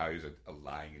coming about how he was a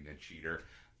lying and a cheater.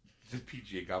 The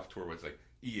PGA Golf Tour was like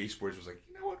EA Sports was like,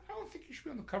 you know what? I don't think you should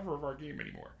be on the cover of our game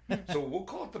anymore. So we'll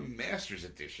call it the Masters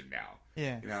Edition now.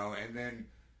 Yeah. You know, and then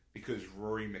because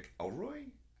Rory McIlroy,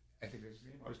 I think that's his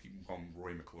name. I always keep calling him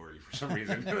Rory McIlroy for some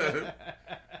reason.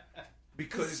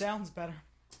 This sounds better.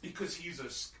 Because he's a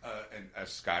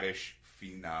Scottish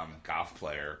phenom golf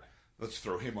player. Let's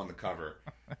throw him on the cover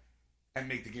and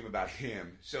make the game about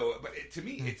him. So, but to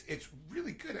me, it's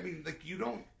really good. I mean, like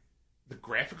the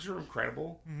graphics are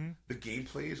incredible. Mm-hmm. The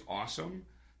gameplay is awesome.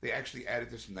 They actually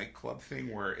added this nightclub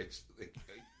thing where it's like,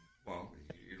 well,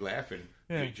 you're laughing.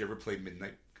 Yeah. Did you ever play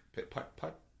Midnight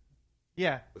Putt?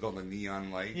 Yeah. With all the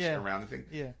neon lights around the thing.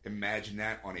 Yeah. Imagine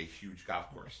that on a huge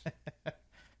golf course.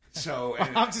 So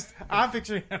and I'm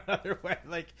picturing it another way.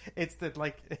 Like it's the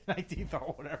 19th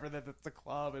hole, whatever. That it's the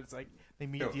club. And it's like they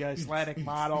meet the Icelandic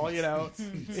model. You know,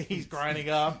 he's grinding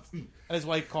up, and his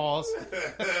wife calls,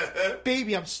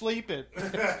 "Baby, I'm sleeping.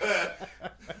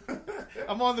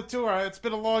 I'm on the tour. It's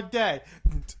been a long day."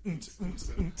 What's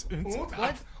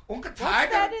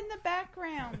that in the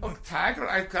background? Tiger,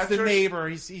 it's the neighbor.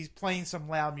 He's playing some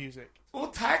loud music. Oh,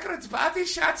 Tiger, it's body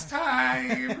shots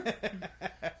time.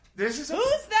 This is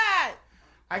Who's that?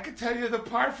 I can tell you the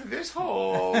part for this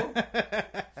hole.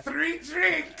 3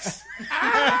 drinks.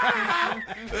 Honey,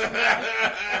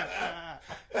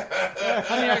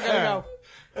 I gotta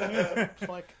go.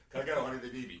 Click. I got one of the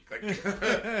DB. Click.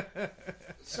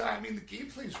 So I mean, the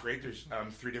gameplay is great. There's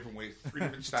 3 different ways, 3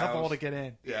 different styles. Tough hole to get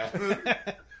in. Yeah.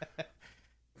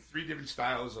 3 different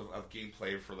styles of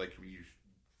gameplay for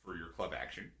for your club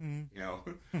action. Mm-hmm.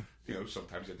 You know,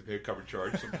 sometimes you have to pay a cover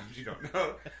charge, sometimes you don't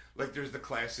know. Like there's the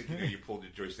classic, you pull the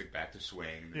joystick back to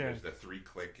swing, and there's the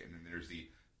 3-click, and then there's the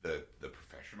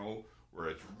professional where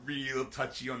it's real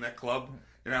touchy on that club,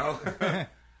 you know.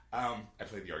 I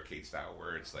played the arcade style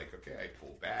where it's like, okay, I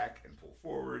pull back and pull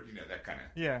forward, you know, that kind of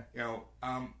you know.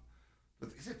 But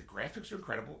the graphics are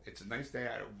incredible. It's a nice day.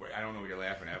 I don't know what you're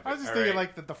laughing at. I was just thinking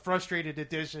like the frustrated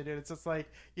edition, and it's just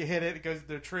like you hit it goes to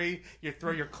the tree, you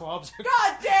throw your clubs.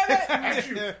 God damn it!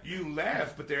 Actually, you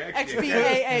laugh, but they're actually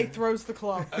XBAA throws the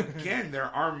club. Again, there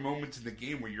are moments in the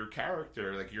game where your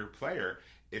character, like your player,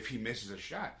 if he misses a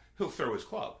shot, he'll throw his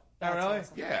club. Oh, really?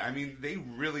 Awesome. Yeah, I mean, they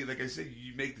really, like I said,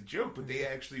 you make the joke, but they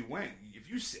actually went. If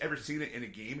you ever seen it in a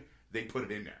game, they put it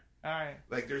in there. All right.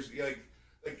 Like there's like.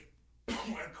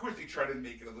 Of course, they try to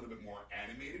make it a little bit more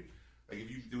animated. Like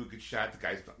if you do a good shot, the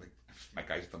guy's done. Like my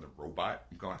guy's done the robot.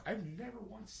 I'm going. I've never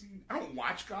once seen. I don't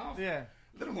watch golf. Yeah.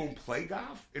 Let alone play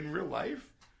golf in real life.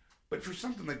 But for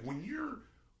something like when you're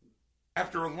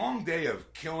after a long day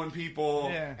of killing people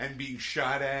and being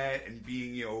shot at and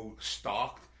being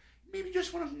stalked, maybe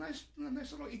just want a nice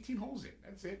little 18 holes in.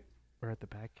 That's it. We're at the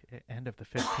back end of the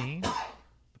 15.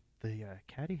 The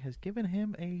caddy has given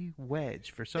him a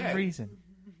wedge for some reason.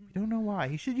 We don't know why.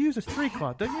 He should use a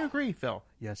 3-club. Don't you agree, Phil?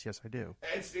 Yes, I do.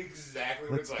 That's exactly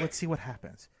what it's like. Let's see what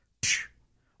happens.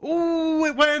 Ooh,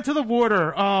 it went into the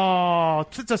water. Oh,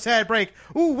 it's a sad break.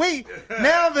 Ooh, wait.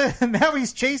 Now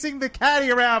he's chasing the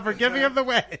caddy around for giving him the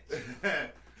wedge.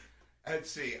 Let's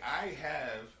see. I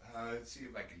have. Let's see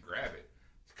if I can grab it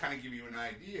to kind of give you an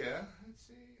idea. Let's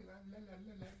see.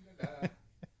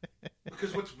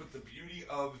 Because what's with the beauty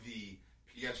of the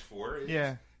PS4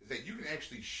 is that you can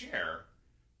actually share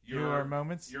your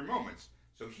moments. Your moments.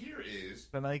 So here is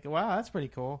wow, that's pretty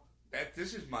cool.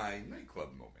 This is my nightclub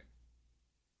moment.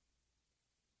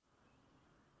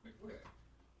 Look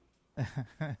at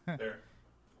that. There.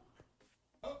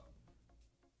 Oh.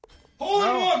 Hold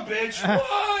on, bitch!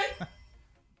 What?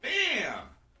 Bam!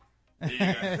 There you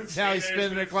go. Now he's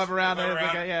spinning the club around. I'm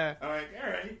like, all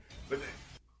right. But then,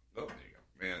 there you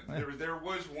go, man. There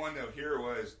was one though. Here it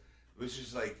was. It was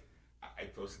just like I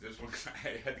posted this one because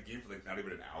I had the game for like not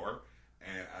even an hour,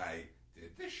 and I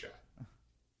did this shot.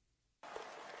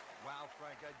 Wow,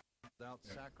 Frank, without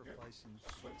sacrificing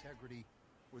integrity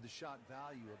or the shot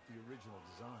value of the original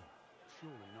design.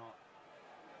 Surely not.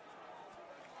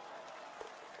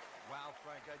 Wow,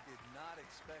 Frank, I did not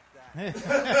expect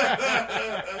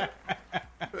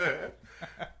that.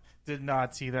 Did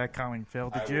not see that coming, Phil.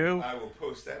 Did you? I will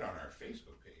post that on our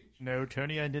Facebook page. No,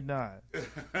 Tony, I did not.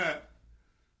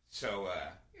 So,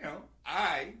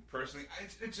 I personally,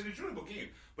 it's an enjoyable game.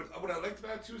 But what I liked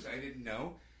about it, too, is I didn't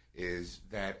know, is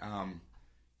that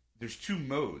there's 2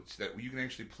 modes that you can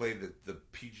actually play the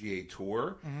PGA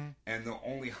Tour, and they'll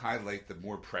only highlight the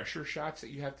more pressure shots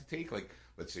that you have to take. Like,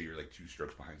 let's say you're like 2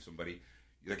 strokes behind somebody.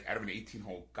 You're like out of an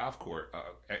 18-hole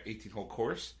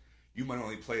course, you might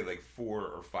only play like 4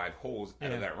 or 5 holes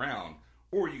out of that round,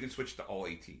 or you can switch to all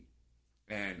 18.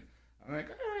 And I'm like,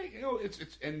 all right, it's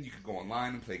and you can go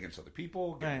online and play against other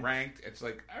people, get ranked. It's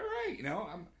like, all right,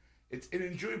 it's an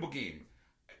enjoyable game.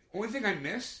 Only thing I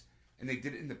miss, and they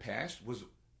did it in the past, was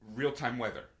real-time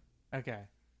weather. Okay.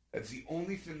 That's the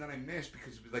only thing that I missed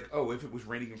because it was like, oh, if it was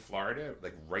raining in Florida,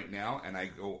 like right now, and I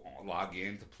go log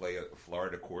in to play a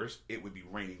Florida course, it would be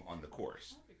raining on the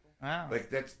course. Wow. Like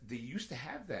they used to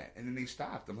have that, and then they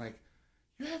stopped. I'm like,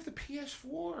 you have the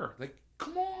PS4. Like,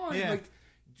 come on, like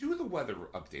do the weather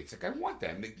updates. Like, I want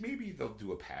that. Like, maybe they'll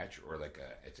do a patch or like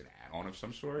it's an add-on of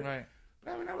some sort. Right.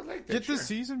 But I mean, I would like that. Get the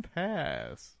season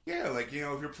pass. Yeah, like, you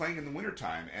know, if you're playing in the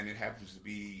wintertime and it happens to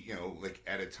be, you know, like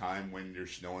at a time when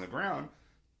there's snow on the ground,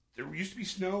 there used to be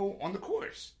snow on the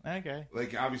course. Okay.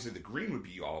 Like, obviously the green would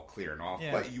be all clearing off,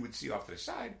 but you would see off to the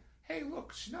side, hey,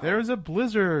 look, snow. There's a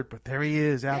blizzard, but there he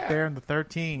is out there in the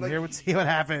 13. Like, Here, let's see what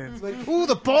happens. like, Ooh,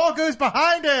 the ball goes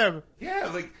behind him. Yeah,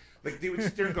 like they would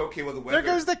sit there and go, okay, well, the weather.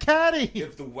 There goes the caddy.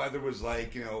 If the weather was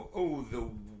like, you know, oh, the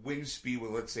wind speed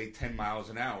was, let's say, 10 miles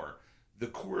an hour, the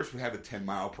course would have a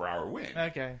 10-mile-per-hour wind.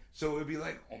 Okay. So it would be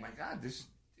like, oh, my God, it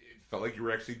felt like you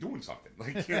were actually doing something.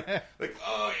 Like, you know, like,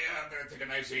 oh, yeah, I'm going to take a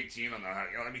nice 18 on the,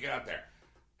 you know, let me get out there.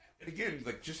 And again,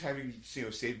 like, just having, you know,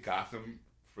 saved Gotham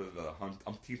for the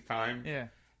umpteenth time. Yeah.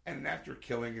 And after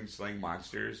killing and slaying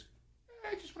monsters,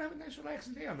 I just want to have a nice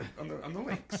relaxing day on the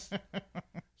links.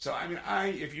 So, I mean,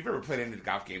 if you've ever played any of the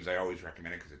golf games, I always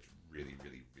recommend it because it's really,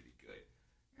 really, really good.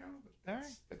 You know,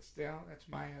 that's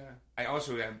my. I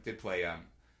also did play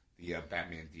the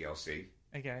Batman DLC.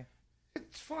 Okay.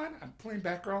 It's fun. I'm playing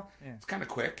Batgirl. Yeah. It's kind of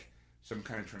quick, so I'm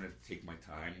kind of trying to take my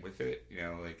time with it. You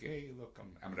know, like, hey, look,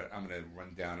 I'm gonna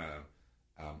run down in a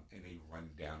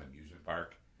rundown amusement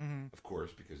park, of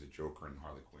course, because the Joker and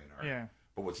Harley Quinn are. Yeah.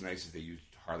 But what's nice is they used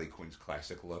Harley Quinn's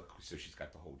classic look, so she's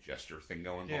got the whole jester thing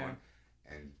going on,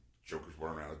 and Joker's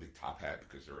wearing around a big top hat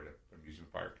because they're at an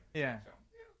amusement park. Yeah.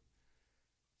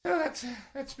 So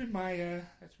that's been my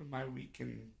week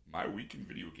in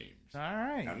video games. All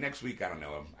right. Now next week I don't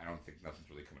know. I don't think nothing's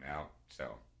really coming out,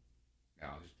 so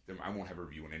I won't have a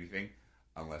review on anything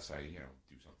unless I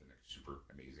do something that's super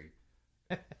amazing.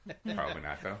 Probably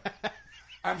not though.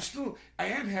 I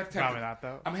am half tempted. Probably not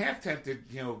though. I'm half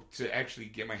tempted, to actually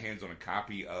get my hands on a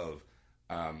copy of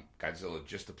Godzilla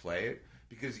just to play it.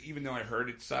 Because even though I heard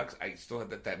it sucks, I still have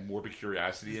that morbid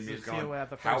curiosity in me. Is going,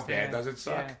 how bad does it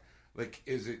suck? Yeah. Like,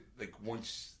 is it like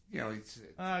once it's?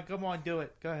 Come on, do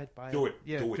it. Go ahead, buy it. Do it.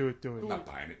 Yeah, do it. Do it. I'm not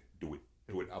buying it. Do it.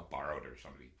 I'll borrow it or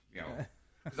somebody.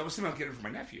 Because I was thinking about getting it for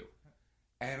my nephew,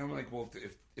 and I'm like, well,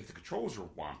 if the controls are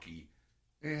wonky,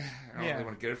 I don't really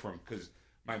want to get it for him because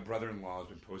my brother-in-law has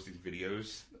been posting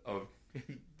videos of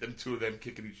two of them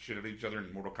kicking shit at each other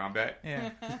in Mortal Kombat.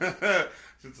 Yeah.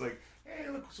 So it's like, hey,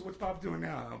 look, so what's Bob doing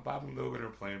now? Bob and Logan are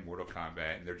playing Mortal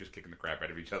Kombat, and they're just kicking the crap out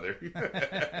of each other.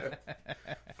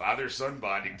 Father-son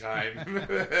bonding time.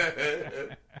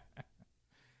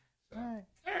 All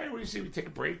right, what do you say we take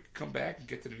a break, come back, and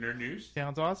get to the nerd news?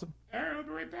 Sounds awesome. All right, we'll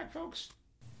be right back, folks.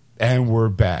 And we're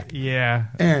back. Yeah.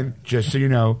 And just so you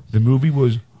know, the movie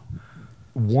was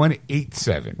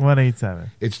 187.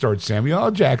 187. It starred Samuel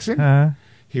L. Jackson.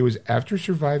 He was after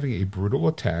surviving a brutal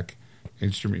attack,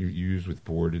 instrument used with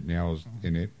boarded nails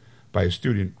in it, by a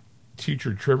student.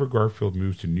 Teacher Trevor Garfield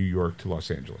moves to New York to Los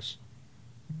Angeles.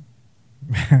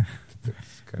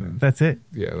 That's it.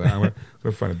 Yeah, I'm going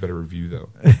to find a better review, though.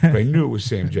 But I knew it was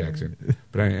Sam Jackson.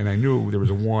 And I knew there was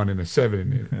a 1 and a 7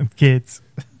 in it. Kids.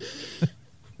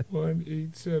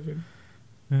 187.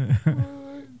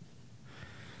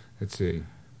 Let's see.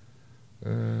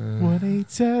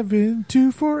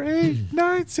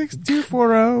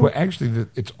 1-877-248-96240. Well, actually,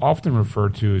 it's often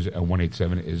referred to as a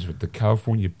 187 is the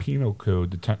California Penal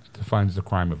Code defines the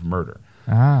crime of murder.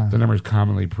 The number is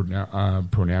commonly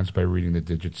pronounced by reading the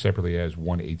digits separately as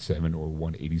 187 or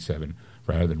 187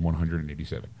 rather than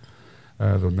 187.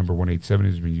 The number 187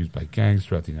 has been used by gangs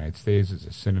throughout the United States as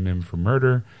a synonym for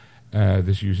murder.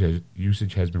 This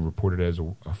usage has been reported as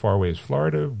far away as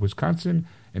Florida, Wisconsin,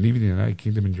 and even the United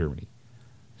Kingdom and Germany.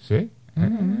 See?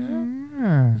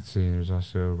 Let's see. There's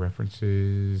also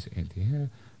references.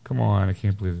 Come on. I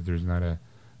can't believe that there's not a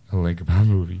link about a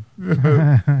movie.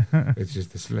 It's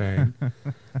just the slang.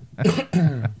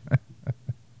 The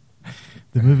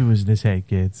movie was in his head,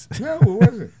 kids. No, it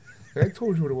wasn't. I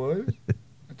told you what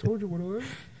it was.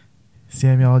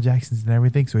 Samuel L. Jackson's and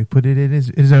everything, so he put it in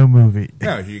his own movie.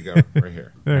 No, here you go. Right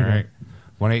here. All right.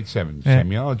 187.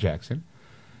 Samuel L. Jackson.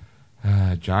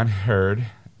 John Hurd,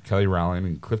 Kelly Rowland,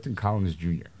 and Clifton Collins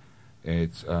Jr.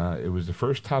 It was the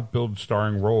first top-billed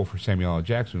starring role for Samuel L.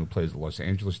 Jackson, who plays a Los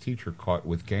Angeles teacher caught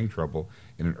with gang trouble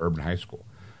in an urban high school.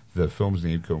 The film's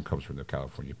name code comes from the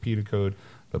California Penal Code.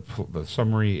 The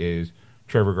summary is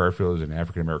Trevor Garfield is an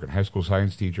African-American high school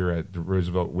science teacher at the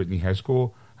Roosevelt Whitney High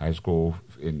School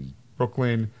in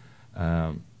Brooklyn.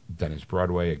 Dennis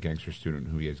Broadway, a gangster student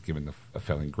who he has given a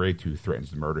failing grade to,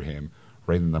 threatens to murder him,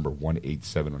 writing the number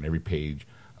 187 on every page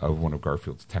of one of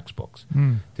Garfield's textbooks.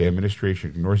 The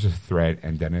administration ignores the threat,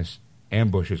 and Dennis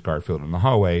ambushes Garfield in the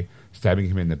hallway, stabbing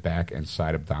him in the back and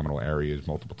side abdominal areas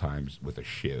multiple times with a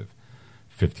shiv.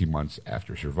 15 months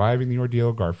after surviving the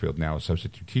ordeal, Garfield, now a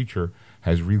substitute teacher,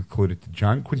 has recruited to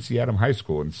John Quincy Adams High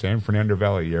School in San Fernando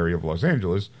Valley area of Los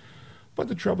Angeles. But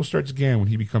the trouble starts again when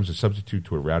he becomes a substitute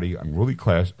to a rowdy, unruly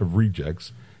class of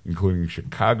rejects, including a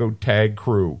Chicago tag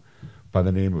crew by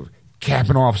the name of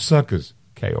Capping Off Suckers,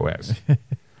 KOS.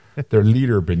 Their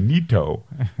leader, Benito,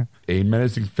 a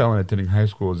menacing felon attending high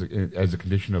school as a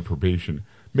condition of probation,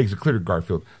 makes it clear to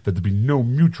Garfield that there be no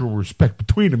mutual respect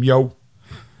between them, yo.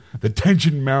 The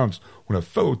tension mounts when a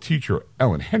fellow teacher,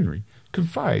 Ellen Henry,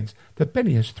 confides that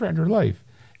Benny has threatened her life,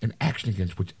 an action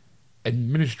against which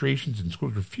administrations and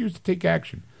schools refuse to take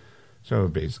action. So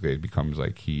basically it becomes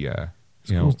like he,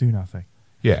 Schools do nothing.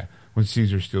 Yeah. When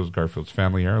Caesar steals Garfield's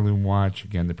family heirloom watch,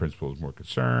 again, the principal is more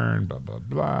concerned, blah, blah,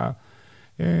 blah.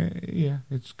 Yeah,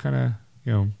 it's kind of,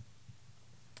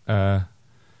 and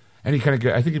he kind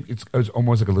of, I think it's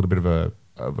almost like a little bit of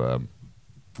a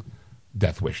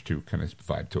Death Wish 2 kind of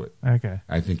vibe to it. Okay.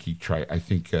 I think he kind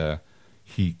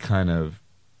of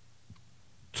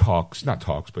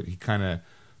but he kind of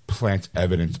plants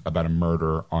evidence about a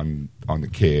murder on the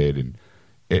kid, and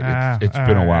it's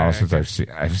been a while since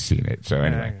I've seen it. So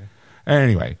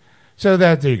anyway, so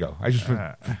there you go. I just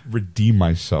redeem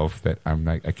myself that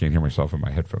I can't hear myself in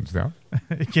my headphones now.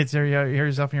 You can't hear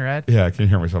yourself in your head? Yeah, I can't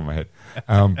hear myself in my head.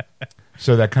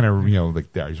 So that kind of,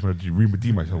 like there, I just wanted to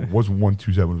redeem myself. It wasn't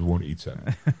 127, it was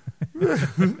 187.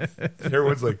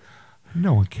 Everyone's like,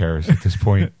 no one cares at this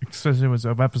point. Especially it was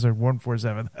episode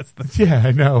 147. That's the Yeah,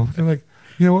 I know. They're like,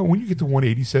 you know what? When you get to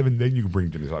 187, then you can bring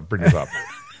this up.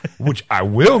 Which I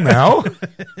will now.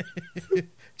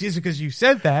 Just because you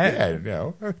said that. Yeah,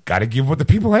 no. Got to give what the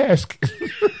people ask.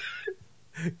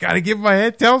 Got to give my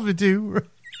head tells me to.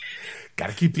 Got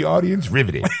to keep the audience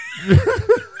riveted.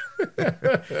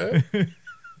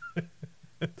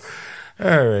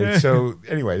 All right. So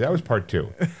anyway, that was part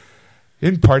 2.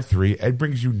 In part 3, Ed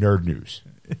brings you nerd news.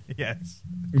 Yes.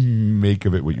 Make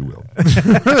of it what you will.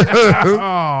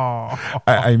 Oh,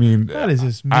 I mean, that is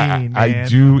just mean, I man.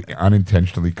 do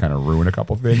unintentionally kind of ruin a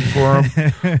couple things for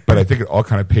him, but I think it all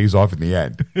kind of pays off in the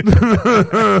end.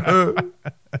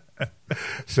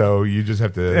 So you just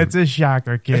have to. It's a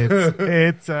shocker, kids.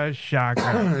 It's a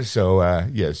shocker. So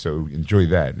so enjoy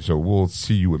that. So we'll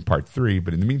see you in part 3.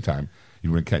 But in the meantime,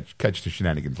 you want to catch the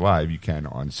shenanigans live, you can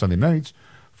on Sunday nights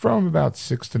from about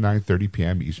 6 to 9:30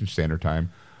 p.m. Eastern Standard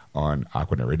Time on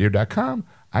AquanetRadio.com,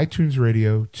 iTunes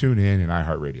Radio, TuneIn, and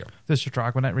iHeartRadio. This is your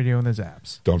Aquanet Radio and there's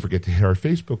apps. Don't forget to hit our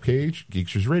Facebook page,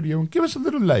 Geeksters Radio, and give us a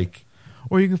little like.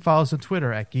 Or you can follow us on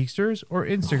Twitter at Geeksters or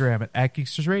Instagram at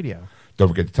Geeksters Radio. Don't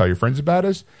forget to tell your friends about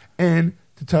us, and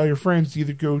to tell your friends to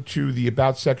either go to the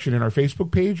About section in our Facebook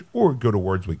page or go to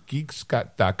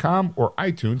wordswithgeeks.com or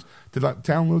iTunes to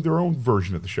download their own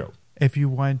version of the show. If you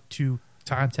want to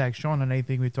contact Sean on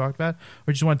anything we talked about,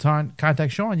 or just want to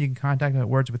contact Sean, you can contact him at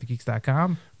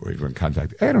wordswithgeeks.com. Or if you want to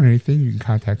contact Ed on anything, you can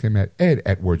contact him at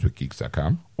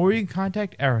ed@wordswithgeeks.com. Or you can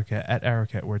contact Erica at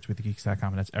wordswithgeeks.com,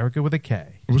 and that's Erica with a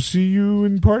K. We'll see you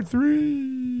in part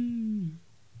 3.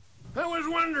 That was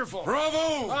wonderful.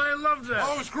 Bravo! I loved that.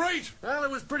 Oh, it was great. Well, it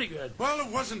was pretty good. Well,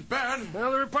 it wasn't bad.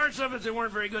 Well, there were parts of it that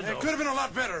weren't very good, It though. could have been a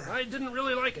lot better. I didn't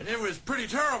really like it. It was pretty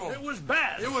terrible. It was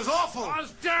bad. It was awful. It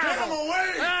was terrible. Get him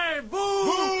away! Hey,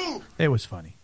 boo! Boo! It was funny.